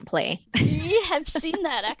can't play. We have seen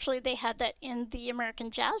that. Actually, they had that in the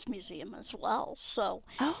American Jazz Museum as well. So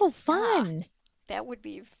fun. That would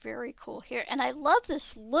be very cool here. And I love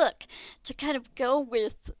this look to kind of go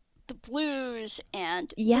with the blues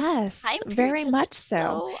and yes, very much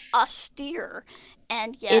so austere.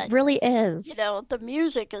 And yet, it really is. The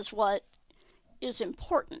music is what is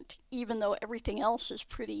important, even though everything else is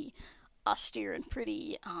pretty austere and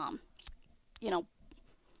pretty,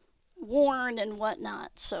 worn and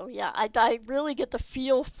whatnot. So yeah, I really get the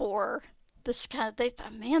feel for this kind of.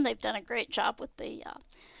 They've done a great job with the.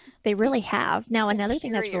 They really have. Now, another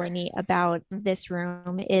thing that's really neat about this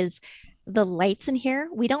room is the lights in here.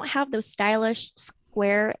 We don't have those stylish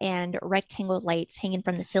square and rectangle lights hanging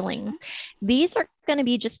from the ceilings. These are going to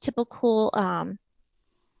be just typical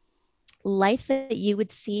lights that you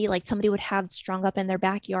would see, like somebody would have strung up in their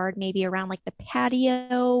backyard, maybe around like the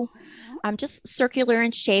patio, just circular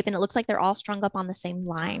in shape, and it looks like they're all strung up on the same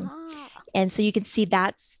line. And so you can see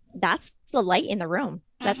that's the light in the room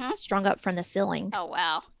that's strung up from the ceiling. Oh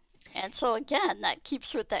wow. And so again, that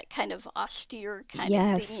keeps with that kind of austere kind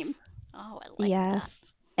of theme. Oh, I like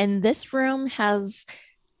that. And this room has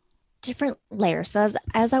different layers. So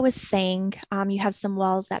as I was saying, you have some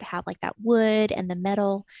walls that have like that wood and the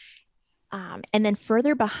metal. And then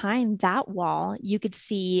further behind that wall, you could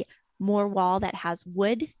see more wall that has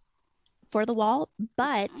wood for the wall,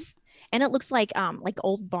 but, and it looks like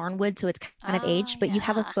old barn wood. So it's kind of aged, but you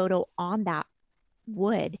have a photo on that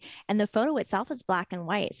wood, and the photo itself is black and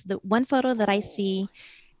white. So the one photo that I see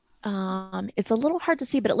It's a little hard to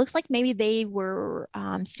see, but it looks like maybe they were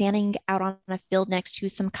standing out on a field next to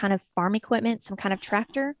some kind of farm equipment, some kind of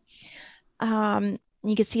tractor.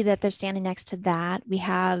 You can see that they're standing next to that. We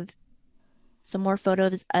have some more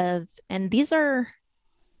photos of, and these are,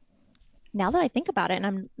 now that I think about it, and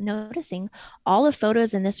I'm noticing all the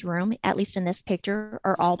photos in this room, at least in this picture,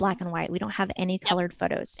 are all Hmm. black and white. We don't have any Yep, colored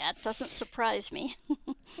photos. that doesn't surprise me.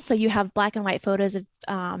 So you have black and white photos of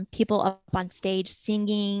people up on stage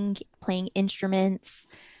singing, playing instruments.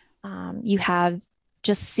 You have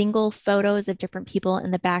just single photos of different people in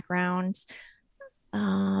the background.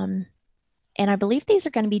 Um, and I believe these are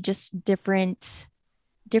going to be just different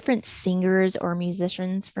singers or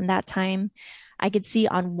musicians from that time. I could see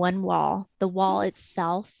on one wall, the wall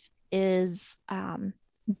itself is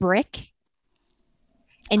brick.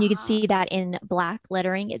 And you can Ah, see that in black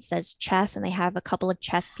lettering, it says chess, and they have a couple of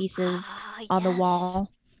chess pieces on the yes.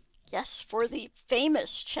 wall. Yes, for the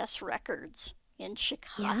famous chess records in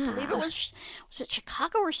Chicago. I believe it Yeah. was it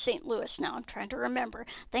Chicago or St. Louis now? I'm trying to remember.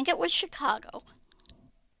 I think it was Chicago.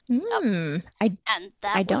 Yep. Hmm. And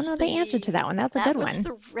I don't know the answer to that one. That's a that good was one.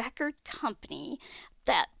 the record company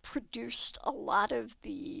that produced a lot of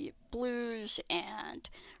the blues and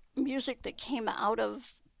music that came out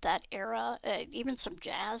of that era, even some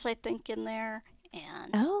jazz I think in there.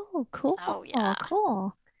 And Oh, cool. oh yeah,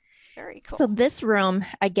 Cool. very So cool. this room,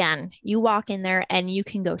 again, you walk in there and you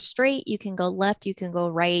can go straight, you can go left, you can go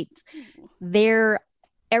right. Ooh. There,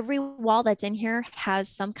 every wall that's in here has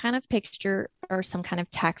some kind of picture or some kind of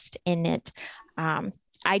text in it.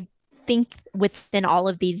 I think within all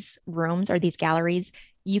of these rooms or these galleries,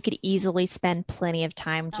 you could easily spend plenty of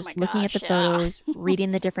time Oh my just looking at the gosh, yeah. photos,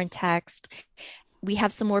 reading the different text. We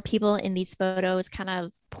have some more people in these photos kind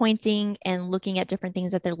of pointing and looking at different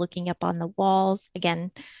things that they're looking up on the walls.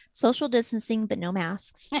 Again, social distancing, but no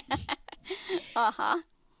masks. Uh-huh.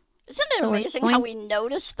 Isn't it So we're amazing how going, we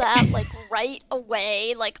notice that like right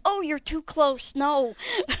away? Like, oh, you're too close. No.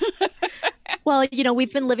 well,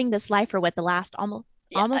 we've been living this life for what, the last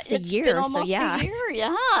Yeah, almost a it's been year. So almost a yeah. year.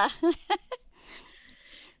 Yeah.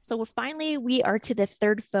 So finally we are to the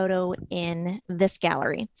third photo in this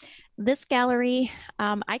gallery. This gallery,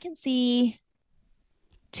 I can see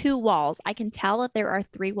two walls. I can tell that there are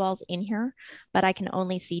three walls in here, but I can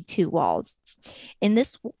only see two walls. In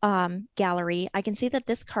this gallery, I can see that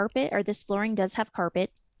this carpet or this flooring does have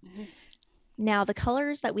carpet. Now, the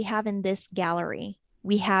colors that we have in this gallery,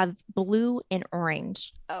 we have blue and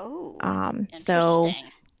orange. Oh, So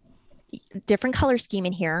interesting. different color scheme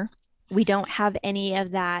in here. We don't have any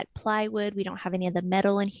of that plywood. We don't have any of the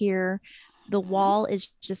metal in here. The Mhm. wall is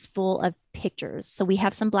just full of pictures. So we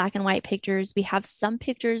have some black and white pictures. We have some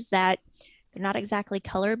pictures that they're not exactly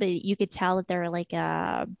color, but you could tell that they're like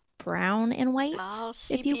a brown and white, Oh,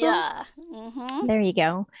 if you will. sepia. Mm-hmm. There you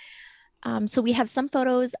go. So we have some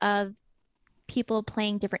photos of people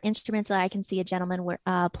playing different instruments. I can see a gentleman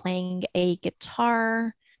playing a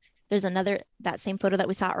guitar. There's another, that same photo that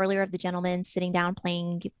we saw earlier of the gentleman sitting down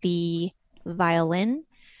playing the violin.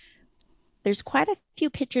 There's quite a few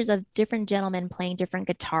pictures of different gentlemen playing different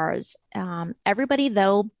guitars. Everybody,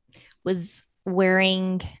 though, was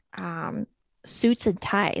wearing suits and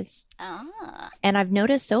ties. Ah. And I've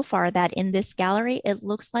noticed so far that in this gallery, it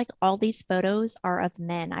looks like all these photos are of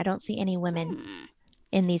men. I don't see any women Hmm.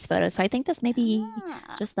 in these photos. So I think this may be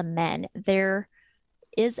Ah. just the men. There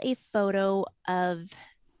is a photo of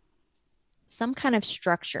some kind of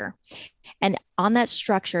structure. And on that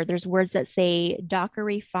structure, there's words that say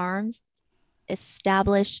Dockery Farms,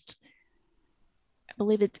 established, I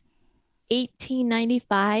believe it's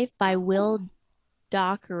 1895 by Oh. Will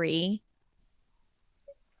Dockery,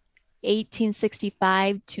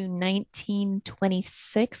 1865 to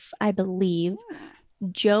 1926, I believe. Hmm.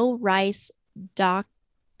 Joe Rice Doc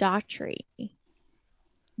Dockery.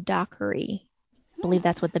 Dockery. I believe Hmm.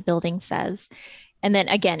 that's what the building says. And then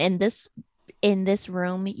again, in this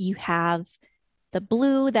room, you have the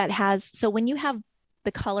blue that has, so when you have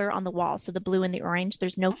the color on the wall, so the blue and the orange,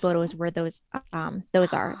 there's no Mhm. photos where those are.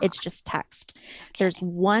 It's Ah. just text. There's Okay.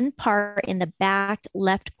 one part in the back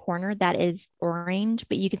left corner that is orange,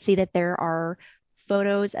 but you can see that there are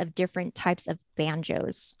photos of different types of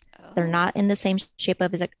banjos. They're Oh. not in the same shape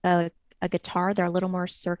of as a guitar. They're a little more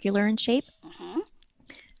circular in shape, Mm-hmm.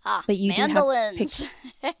 Ah, but mandolins.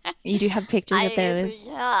 you do have pictures of I those.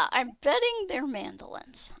 yeah, I'm betting they're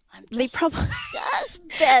mandolins. I'm They probably just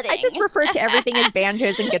I just betting. refer to everything as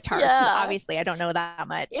banjos and guitars because Yeah. obviously I don't know that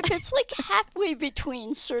much. If it's like halfway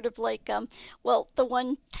between sort of like well, the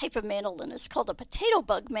one type of mandolin is called a potato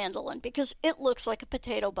bug mandolin because it looks like a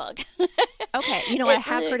potato bug. Okay, I It's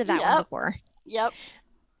have heard of that one yep, before. yep.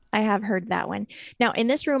 I have heard that one. Now, in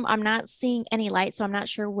this room, I'm not seeing any lights, so I'm not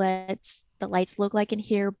sure what the lights look like in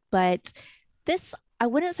here, but this, I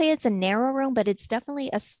wouldn't say it's a narrow room, but it's definitely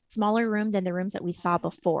a smaller room than the rooms that we saw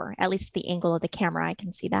before, at least the angle of the camera. I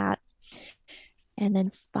can see that. And then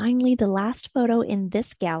finally, the last photo in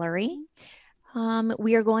this gallery,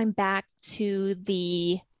 we are going back to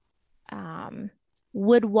the um,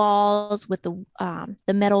 wood walls with the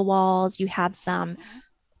metal walls. You have some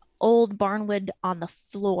old barnwood on the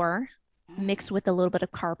floor mixed with a little bit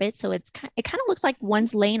of carpet. So it kind of looks like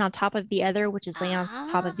one's laying on top of the other, which is laying on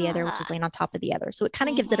top of the other, which is laying on top of the other. So it kind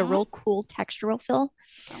of gives it a real cool textural feel.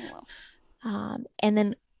 And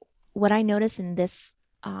then what I notice in this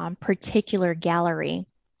particular gallery,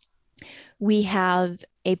 we have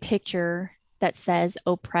a picture that says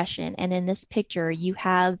oppression. And in this picture, you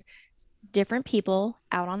have different people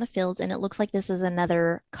out on the fields, and it looks like this is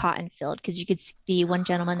another cotton field because you could see one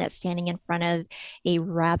gentleman that's standing in front of a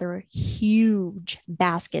rather huge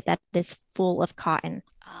basket that is full of cotton.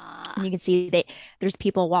 And you can see that there's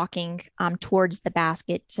people walking towards the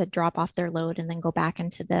basket to drop off their load and then go back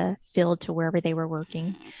into the field to wherever they were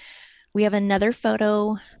working. We have another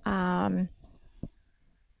photo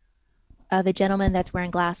of a gentleman that's wearing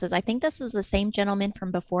glasses. I think this is the same gentleman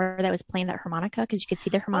from before that was playing that harmonica because you can see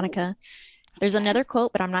the harmonica. There's another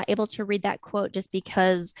quote, but I'm not able to read that quote just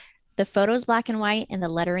because the photo is black and white and the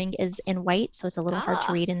lettering is in white. So it's a little hard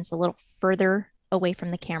to read and it's a little further away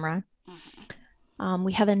from the camera.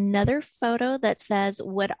 We have another photo that says,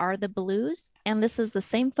 "What are the blues?" And this is the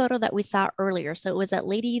same photo that we saw earlier. So it was that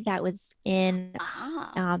lady that was in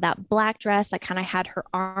that black dress that kind of had her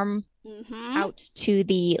arm out to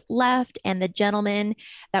the left, and the gentleman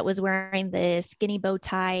that was wearing the skinny bow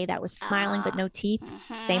tie that was smiling but no teeth.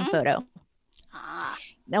 Same photo.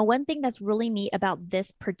 Now, one thing that's really neat about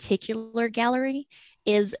this particular gallery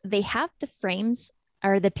is they have the frames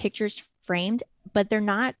or the pictures framed, but they're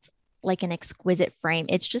not like an exquisite frame.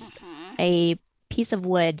 It's just a piece of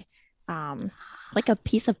wood, like a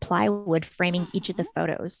piece of plywood framing each of the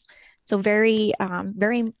photos. So very,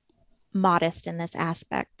 very modest in this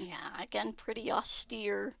aspect. Yeah, again, pretty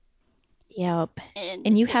austere. Yep.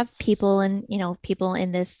 And you have people and, people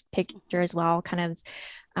in this picture as well, kind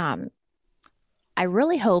of, I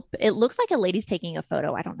really hope it looks like a lady's taking a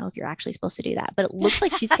photo. I don't know if you're actually supposed to do that, but it looks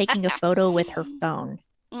like she's taking a photo with her phone.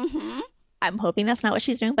 I'm hoping that's not what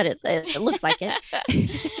she's doing, but it looks like it.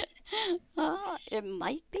 It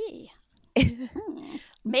might be.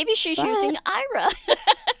 Maybe she's using Aira.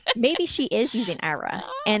 Maybe she is using Aira,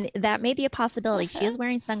 and that may be a possibility. She is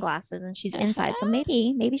wearing sunglasses and she's inside, so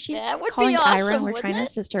maybe she's calling Aira, and we're trying to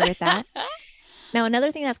assist her with that. Now,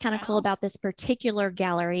 another thing that's kind of cool about this particular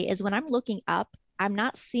gallery is when I'm looking up, I'm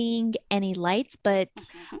not seeing any lights, but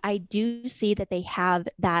I do see that they have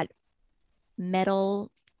that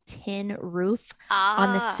metal tin roof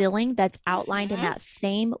on the ceiling that's outlined in that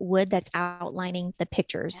same wood that's outlining the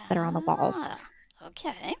pictures that are on the walls.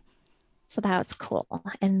 Okay. So that's cool.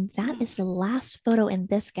 And that is the last photo in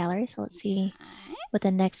this gallery. So let's see what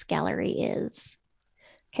the next gallery is.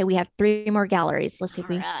 Okay, we have 3 more galleries. Let's see if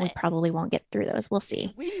we probably won't get through those. We'll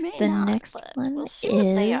see. We may the not, next one we'll see is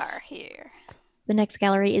what they are here. The next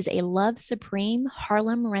gallery is A Love Supreme,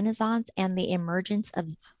 Harlem Renaissance, and the Emergence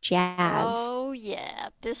of Jazz. Oh, yeah.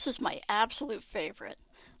 This is my absolute favorite.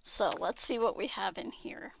 So let's see what we have in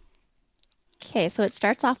here. Okay, so it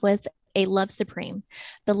starts off with A Love Supreme.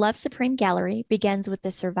 The Love Supreme Gallery begins with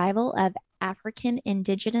the survival of African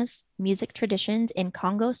indigenous music traditions in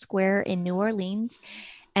Congo Square in New Orleans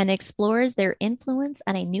and explores their influence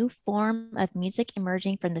on a new form of music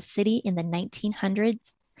emerging from the city in the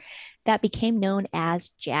 1900s that became known as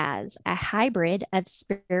jazz, a hybrid of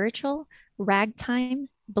spiritual, ragtime,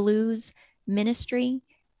 blues, ministry,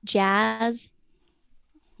 jazz,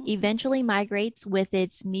 eventually migrates with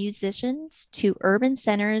its musicians to urban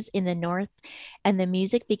centers in the north, and the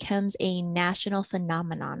music becomes a national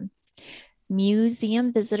phenomenon.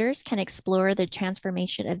 Museum visitors can explore the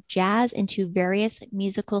transformation of jazz into various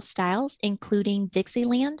musical styles, including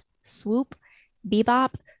Dixieland, swoop,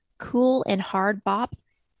 bebop, cool and hard bop,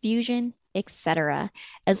 fusion, etc.,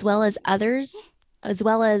 as well as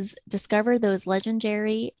discover those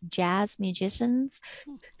legendary jazz musicians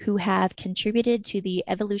who have contributed to the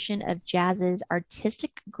evolution of jazz's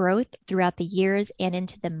artistic growth throughout the years and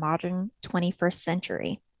into the modern 21st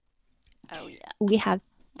century. Oh, yeah. We have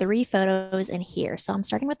 3 photos in here. So I'm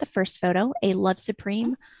starting with the first photo, A Love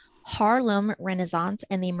Supreme, Harlem Renaissance,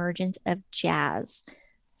 and the Emergence of Jazz.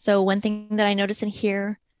 So one thing that I notice in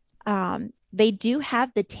here, they do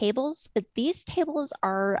have the tables, but these tables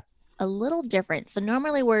are a little different. So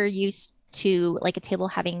normally we're used to like a table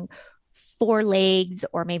having four legs,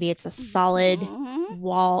 or maybe it's a solid Mhm.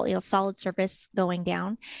 wall, solid surface going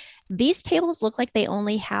down. These tables look like they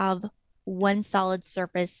only have one solid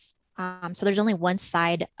surface. So there's only one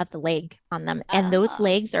side of the leg on them. And those Ah.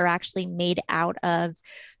 legs are actually made out of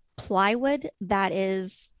plywood that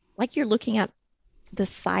is like you're looking at the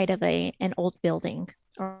side of an old building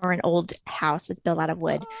or an old house is built out of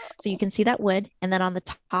wood. So you Oh. can see that wood. And then on the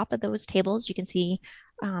top of those tables, you can see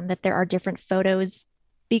that there are different photos.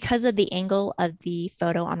 Because of the angle of the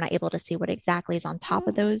photo, I'm not able to see what exactly is on top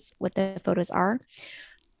of Mm. those, what the photos are.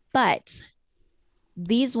 But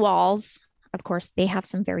these walls, of course, they have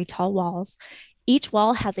some very tall walls. Each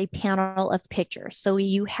wall has a panel of pictures. So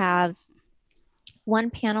you have one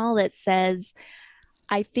panel that says,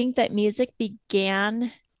 I think that music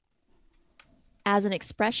began as an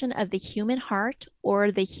expression of the human heart,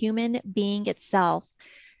 or the human being itself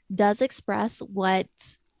does express what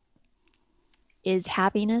is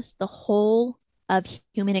happiness, the whole of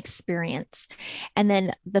human experience. And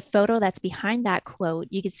then the photo that's behind that quote,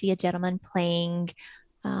 you can see a gentleman playing,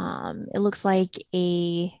 it looks like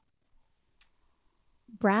a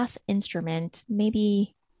brass instrument,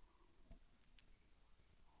 maybe.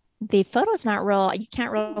 The photo's not real. You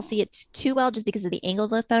can't really see it too well just because of the angle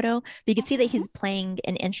of the photo, but you can see that Mhm. he's playing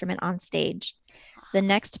an instrument on stage. The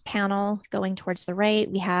next panel going towards the right,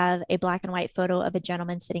 we have a black and white photo of a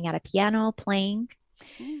gentleman sitting at a piano playing.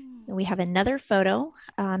 Mm. We have another photo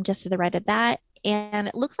just to the right of that. And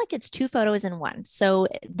it looks like it's two photos in one. So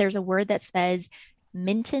there's a word that says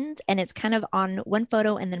Minton, and it's kind of on one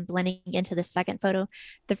photo and then blending into the second photo.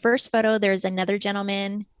 The first photo, there's another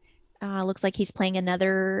gentleman. Looks like he's playing an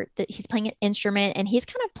instrument, and he's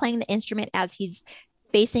kind of playing the instrument as he's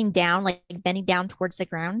facing down, like bending down towards the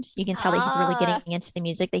ground. You can tell that he's really getting Ah. into the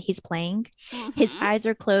music that he's playing. His Mhm. eyes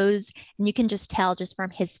are closed, and you can just tell just from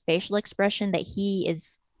his facial expression that he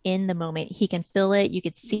is in the moment. He can feel it. You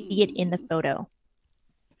could see it in the Mm. photo.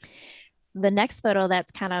 The next photo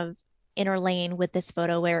that's kind of interlaying with this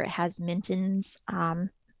photo where it has Minton's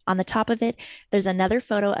on the top of it, there's another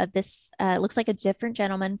photo of this. Looks like a different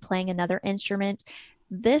gentleman playing another instrument.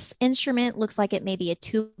 This instrument looks like it may be a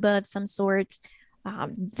tuba of some sort.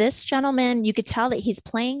 This gentleman, you could tell that he's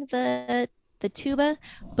playing the tuba,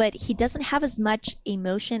 but he doesn't have as much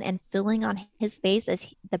emotion and feeling on his face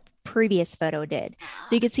as the previous photo did.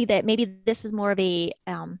 So you Ah. could see that maybe this is more of a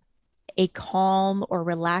calm or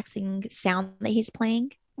relaxing sound that he's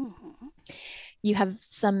playing. Mhm. You have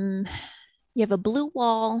some, you have a blue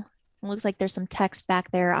wall. It looks like there's some text back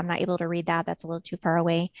there. I'm not able to read that. That's a little too far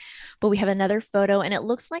away. But we have another photo, and it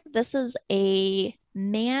looks like this is a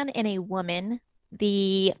man and a woman.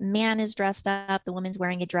 The man is dressed up, the woman's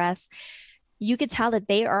wearing a dress. You could tell that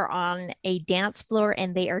they are on a dance floor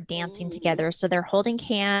and they are dancing Ooh. together. So they're holding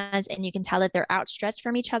hands, and you can tell that they're outstretched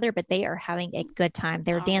from each other, but they are having a good time.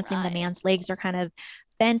 They're All dancing. The right. man's legs are kind of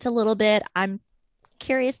bent a little bit. I'm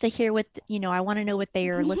curious to hear I want to know what they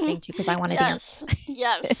are listening to because I want to dance.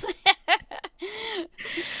 Yes. Yes.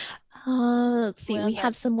 Let's see. Well, We have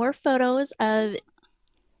that's some more photos of,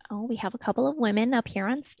 oh, we have a couple of women up here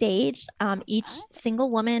on stage. Each right. single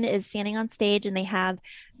woman is standing on stage and they have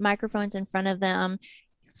microphones in front of them.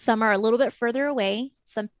 Some are a little bit further away.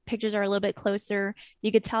 Some pictures are a little bit closer.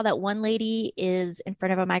 You could tell that one lady is in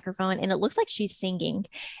front of a microphone and it looks like she's singing.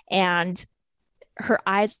 And her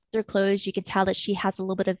eyes are closed. You could tell that she has a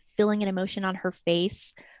little bit of feeling and emotion on her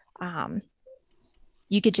face. Um,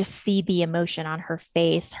 you could just see the emotion on her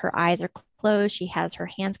face. Her eyes are closed. She has her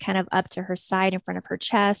hands kind of up to her side in front of her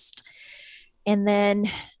chest. And then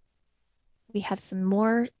we have some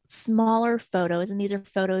more smaller photos. And these are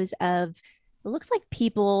photos of, it looks like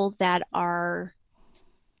people that are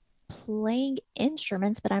playing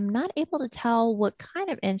instruments, but I'm not able to tell what kind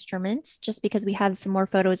of instruments just because we have some more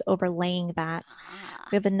photos overlaying that. Ah.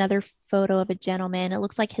 We have another photo of a gentleman. It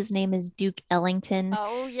looks like his name is Duke Ellington.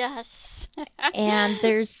 Oh, yes. And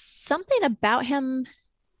there's something about him.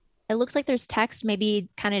 It looks like there's text maybe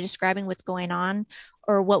kind of describing what's going on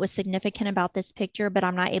or what was significant about this picture, but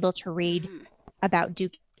I'm not able to read Mhm. about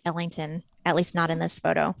Duke Ellington, at least not in this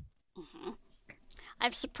photo. Mhm.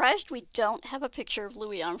 I'm surprised we don't have a picture of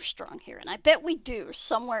Louis Armstrong here, and I bet we do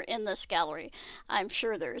somewhere in this gallery. I'm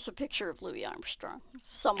sure there is a picture of Louis Armstrong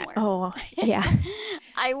somewhere. Oh, yeah.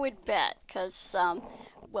 I would bet, because,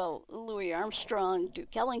 well, Louis Armstrong,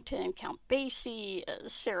 Duke Ellington, Count Basie,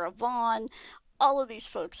 Sarah Vaughan, all of these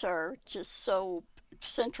folks are just so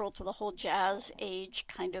central to the whole jazz age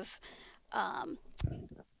kind of um,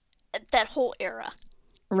 that whole era.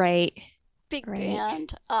 Right. Big Right.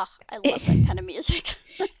 band. Ah, I love that It, kind of music.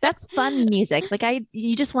 that's fun music.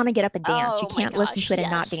 You just want to get up and dance. You Oh my can't listen gosh, to it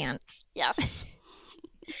and not yes. dance. Yes.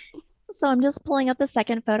 So I'm just pulling up the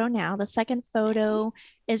second photo now. The second photo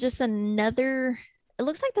is just another, it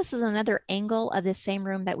looks like this is another angle of the same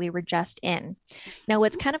room that we were just in. Now,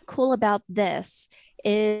 what's kind of cool about this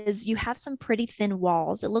is you have some pretty thin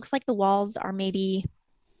walls. It looks like the walls are maybe,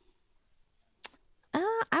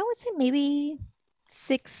 I would say maybe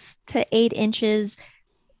 6 to 8 inches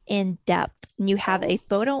in depth. And you have a Oh,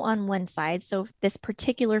 photo on one side. So this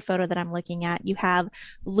particular photo that I'm looking at, you have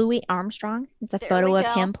Louis Armstrong. It's a there we photo of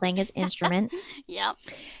go. him playing his instrument. Yeah.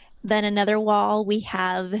 Then another wall, we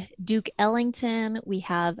have Duke Ellington, we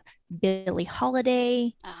have Billie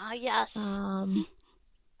Holiday. Ah, yes. Um,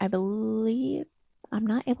 I believe I'm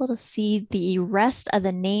not able to see the rest of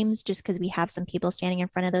the names just because we have some people standing in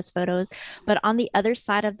front of those photos. But on the other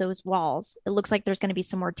side of those walls, it looks like there's going to be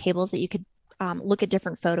some more tables that you could look at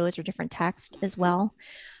different photos or different text as well.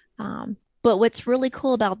 But what's really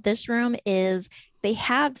cool about this room is they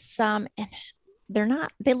have some, and they're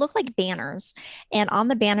not, they look like banners. And on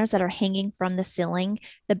the banners that are hanging from the ceiling,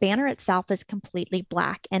 the banner itself is completely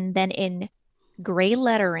black. And then in gray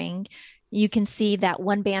lettering, you can see that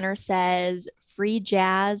one banner says free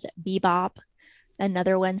jazz, bebop.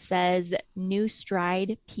 Another one says new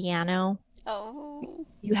stride piano. Oh,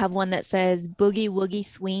 You have one that says boogie woogie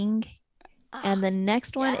swing. And ah, the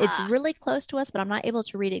next one, it's yeah. really close to us, but I'm not able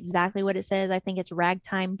to read exactly what it says. I think it's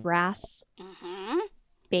ragtime brass Mm-hmm.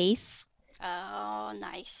 bass. Oh,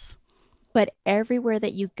 nice. But everywhere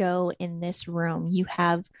that you go in this room, you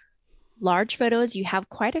have large photos, you have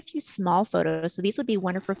quite a few small photos. So these would be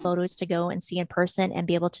wonderful Mm-hmm. photos to go and see in person and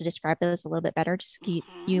be able to describe those a little bit better. Just you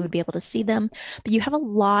Mm-hmm. would be able to see them. But you have a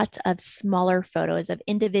lot of smaller photos of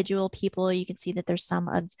individual people. You can see that there's some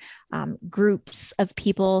of groups of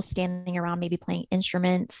people standing around, maybe playing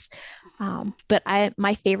instruments. But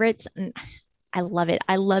my favorites, I love it.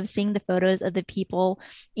 I love seeing the photos of the people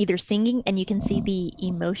either singing and you can see the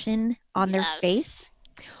emotion on their Yes. face,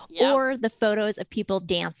 Yep. or the photos of people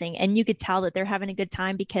dancing and you could tell that they're having a good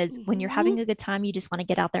time because when you're Mm-hmm. having a good time you just want to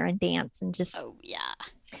get out there and dance and just Oh, yeah.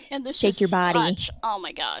 And this is shake your body. such, oh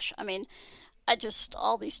my gosh. I mean, I just,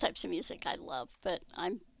 all these types of music I love, but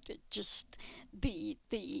I'm just the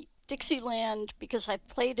Dixieland, because I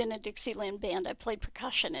played in a Dixieland band. I played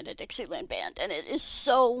percussion in a Dixieland band, and it is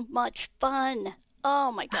so much fun.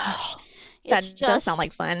 Oh my gosh. Oh, It's that does sound just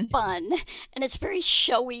like fun. fun, and it's very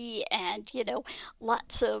showy, and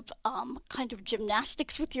lots of kind of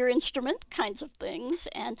gymnastics with your instrument kinds of things,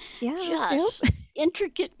 and Yeah, yep. just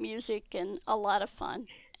intricate music and a lot of fun.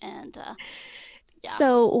 And yeah.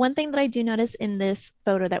 So one thing that I do notice in this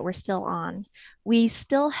photo that we're still on, we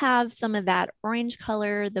still have some of that orange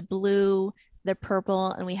color, the blue, the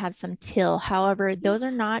purple, and we have some teal. However, those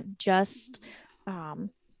are not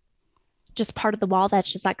um, just part of the wall.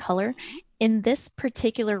 That's just that color. In this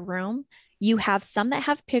particular room, you have some that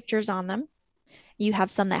have pictures on them. You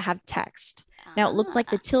have some that have text. Now it looks like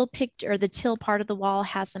the Ah, teal picture or the teal part of the wall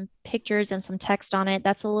has some pictures and some text on it.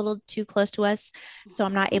 That's a little too close to us. So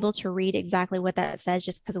I'm not mhm. able to read exactly what that says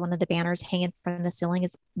just because one of the banners hanging from the ceiling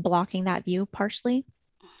is blocking that view partially.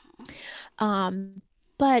 Um,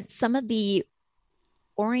 but some of the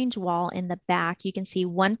orange wall in the back, you can see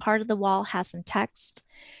one part of the wall has some text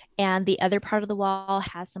and the other part of the wall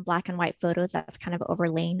has some black and white photos that's kind of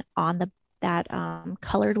overlaying on the that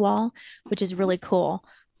colored wall, which is Mhm. really cool.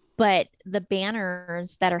 But the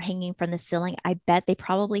banners that are hanging from the ceiling, I bet they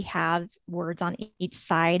probably have words on each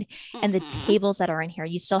side. And the Mhm. tables that are in here,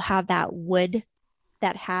 you still have that wood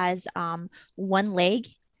that has one leg.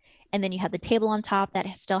 And then you have the table on top that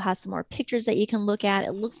still has some more pictures that you can look at.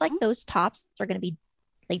 It looks like Mhm. those tops are going to be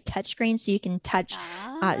like touch screens. So you can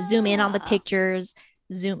zoom in on the Ah. pictures,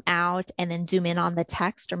 zoom out, and then zoom in on the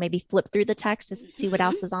text or maybe flip through the text to see what Mhm.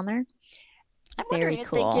 else is on there. I'm Very wondering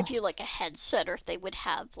if they cool. give you like a headset, or if they would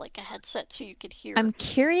have like a headset so you could hear. I'm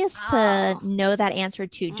curious to Oh. know that answer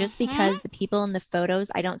too, just Mhm. because the people in the photos,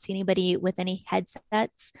 I don't see anybody with any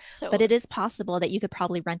headsets, but So, it is possible that you could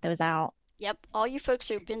probably rent those out. yep, all you folks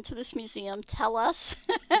who've been to this museum, tell us.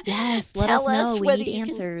 Yes, let us Tell know. us We whether need you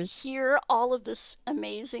can answers. hear all of this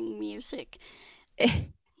amazing music.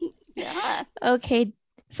 Yeah. Okay,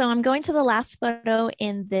 so I'm going to the last photo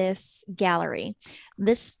in this gallery.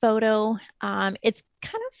 This photo, it's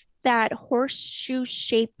kind of that horseshoe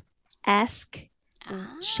shape-esque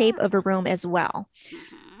shape of a Ah. room as well.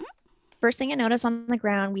 Mhm. First thing I notice on the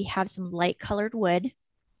ground, we have some light colored wood.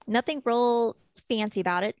 Nothing real fancy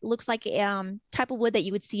about it. Looks like type of wood that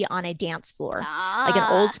you would see on a dance floor, like an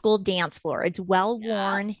old Ah. school dance floor. It's well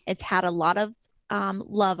Yeah. worn. It's had a lot of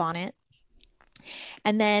love on it.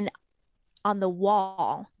 And then on the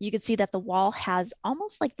wall, you can see that the wall has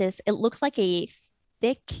almost like this. It looks like a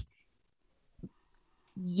thick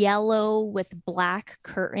yellow with black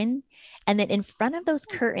curtain. And then in front of those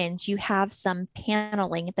curtains, you have some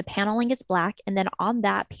paneling. The paneling is black. And then on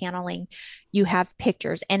that paneling, you have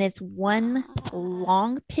pictures. And it's one Ah,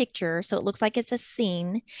 long picture. So it looks like it's a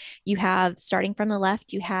scene. You have, starting from the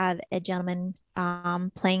left, you have a gentleman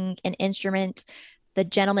playing an instrument. The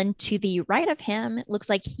gentleman to the right of him looks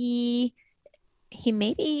like he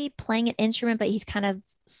may be playing an instrument, but he's kind of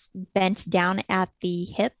bent down at the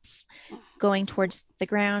hips, going towards the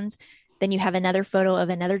ground. Then you have another photo of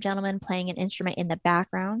another gentleman playing an instrument in the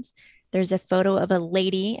background. There's a photo of a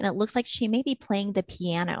lady, and it looks like she may be playing the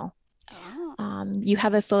piano. oh. You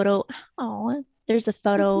have a photo. Oh, there's a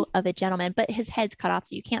photo of a gentleman, but his head's cut off,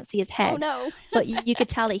 so you can't see his Oh head. no. But you could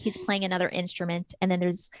tell that he's playing another instrument. And then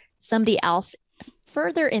there's somebody else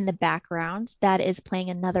further in the background that is playing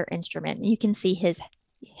another instrument. You can see his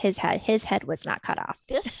head. His head was not cut off.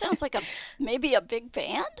 This sounds like a maybe a big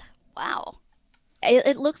band. Wow.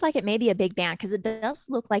 It looks like it may be a big band because it does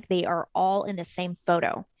look like they are all in the same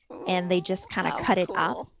photo and they just Oh, kind of how cut it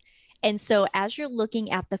up. cool. And so as you're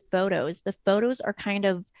looking at the photos are kind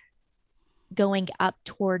of going up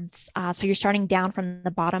towards, so you're starting down from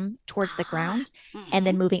the bottom towards the Ah, ground and mm-hmm.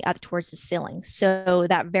 then moving up towards the ceiling. So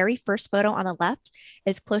that very first photo on the left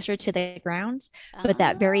is closer to the ground, but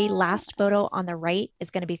that very last Ah, photo on the right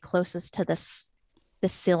is going to be closest to the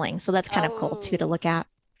ceiling. So that's kind of cool too to oh. look at.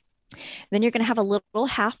 Then you're going to have a little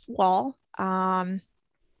half wall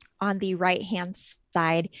on the right hand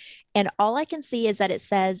side. And all I can see is that it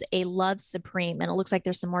says a love supreme. And it looks like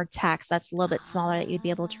there's some more text that's a little bit smaller that you'd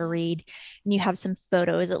be able to Ah, read. And you have some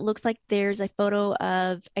photos. It looks like there's a photo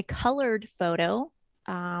of a colored photo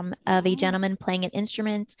of a mm, gentleman playing an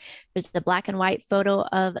instrument. There's the black and white photo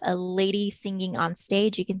of a lady singing on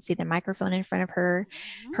stage. You can see the microphone in front of her.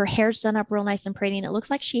 mhm. Her hair's done up real nice and pretty. And it looks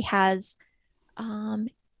like she has um,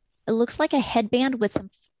 it looks like a headband with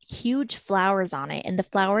some huge flowers on it, and the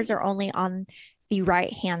flowers Ooh. are only on the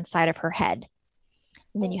right hand side of her head.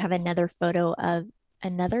 And then you have Oh. another photo of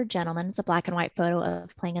another gentleman. It's a black and white photo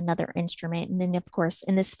of playing another instrument. And then, of course,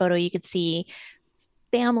 in this photo, you could see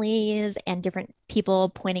families and different people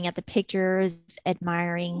pointing at the pictures,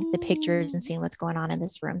 admiring the pictures, and Mm, seeing what's going on in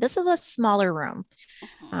this room. This is a smaller room.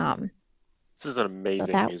 mhm. Um, This is an so amazing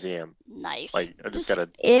that museum. Nice. Like, I just This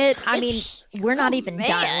gotta. I mean, it's we're not oh even done.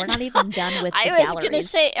 We're man. not even done with the I was gonna galleries.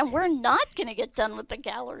 say, and we're not gonna get done with the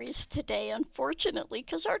galleries today, unfortunately,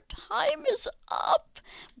 because our time is up.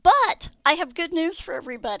 But I have good news for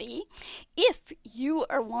everybody. If you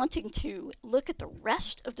are wanting to look at the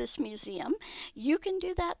rest of this museum, you can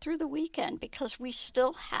do that through the weekend because we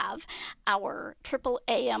still have our Triple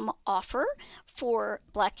AM offer for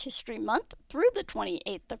Black History Month through the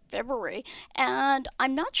 28th of February. And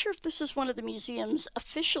I'm not sure if this is one of the museums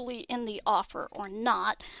officially in the offer or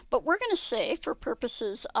not, but we're going to say, for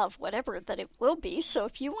purposes of whatever, that it will be. So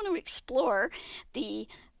if you want to explore the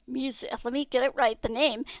museum, let me get it right, the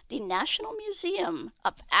name, the National Museum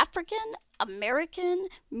of African American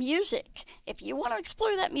Music. If you want to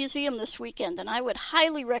explore that museum this weekend, then I would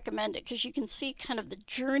highly recommend it because you can see kind of the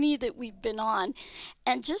journey that we've been on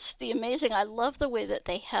and just the amazing. I love the way that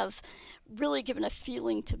they have really given a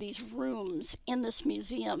feeling to these rooms in this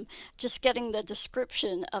museum. Just getting the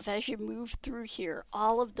description of as you move through here,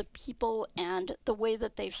 all of the people and the way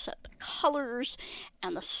that they've set the colors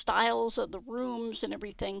and the styles of the rooms and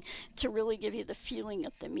everything to really give you the feeling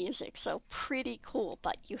of the music. So pretty cool.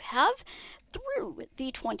 But you have through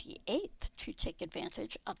the 28th to take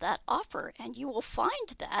advantage of that offer, and you will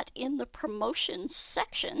find that in the promotions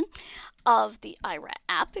section of the IRA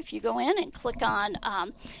app. If you go in and click on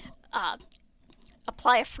uh,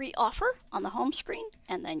 apply a free offer on the home screen,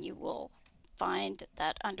 and then you will find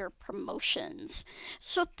that under promotions.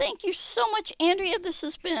 So thank you so much, Andrea. This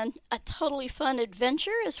has been a totally fun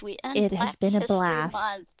adventure as we end It has Black been a History blast.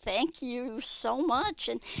 Month. Thank you so much.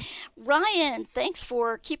 And Ryan, thanks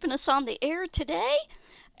for keeping us on the air today.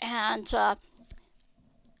 And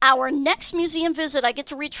our next museum visit, I get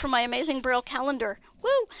to reach for my amazing Braille calendar. Woo!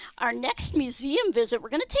 Our next museum visit, we're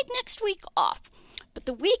going to take next week off. But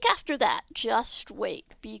the week after that, just wait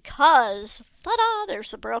because, ta-da,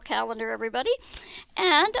 there's the Braille calendar, everybody.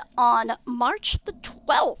 And on March the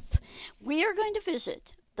 12th, we are going to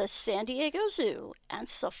visit the San Diego Zoo and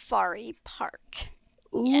Safari Park.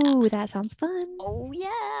 Yeah. Ooh, that sounds fun. Oh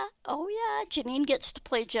yeah, oh yeah. Janine gets to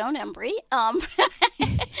play Joan Embry.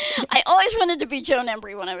 I always wanted to be Joan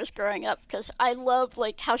Embry when I was growing up because I loved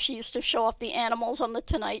like how she used to show off the animals on the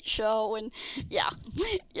Tonight Show, and yeah.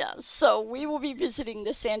 So we will be visiting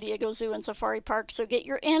the San Diego Zoo and Safari Park. So get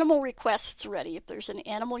your animal requests ready. If there's an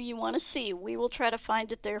animal you want to see, we will try to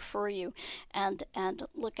find it there for you, and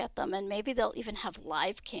look at them. And maybe they'll even have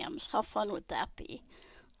live cams. How fun would that be?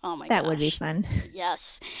 Oh my gosh. That would be fun.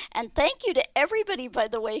 Yes. And thank you to everybody, by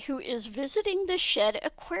the way, who is visiting the Shedd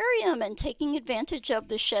Aquarium and taking advantage of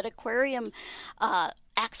the Shedd Aquarium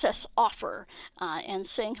access offer, and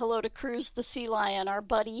saying hello to Cruz the sea lion, our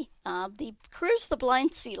buddy, the Cruz the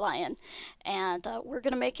blind sea lion. And we're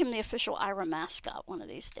going to make him the official Aira mascot one of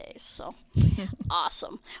these days. So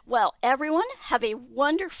awesome. Well, everyone, have a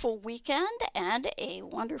wonderful weekend and a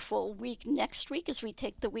wonderful week next week as we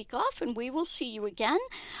take the week off. And we will see you again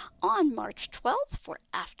on March 12th for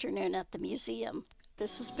Afternoon at the Museum.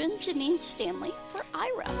 This has been Janine Stanley for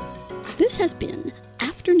Aira. This has been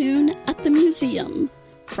Afternoon at the Museum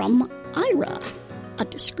from Aira, a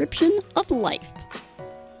description of life.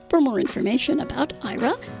 For more information about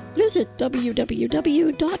Aira, visit www.aira.io.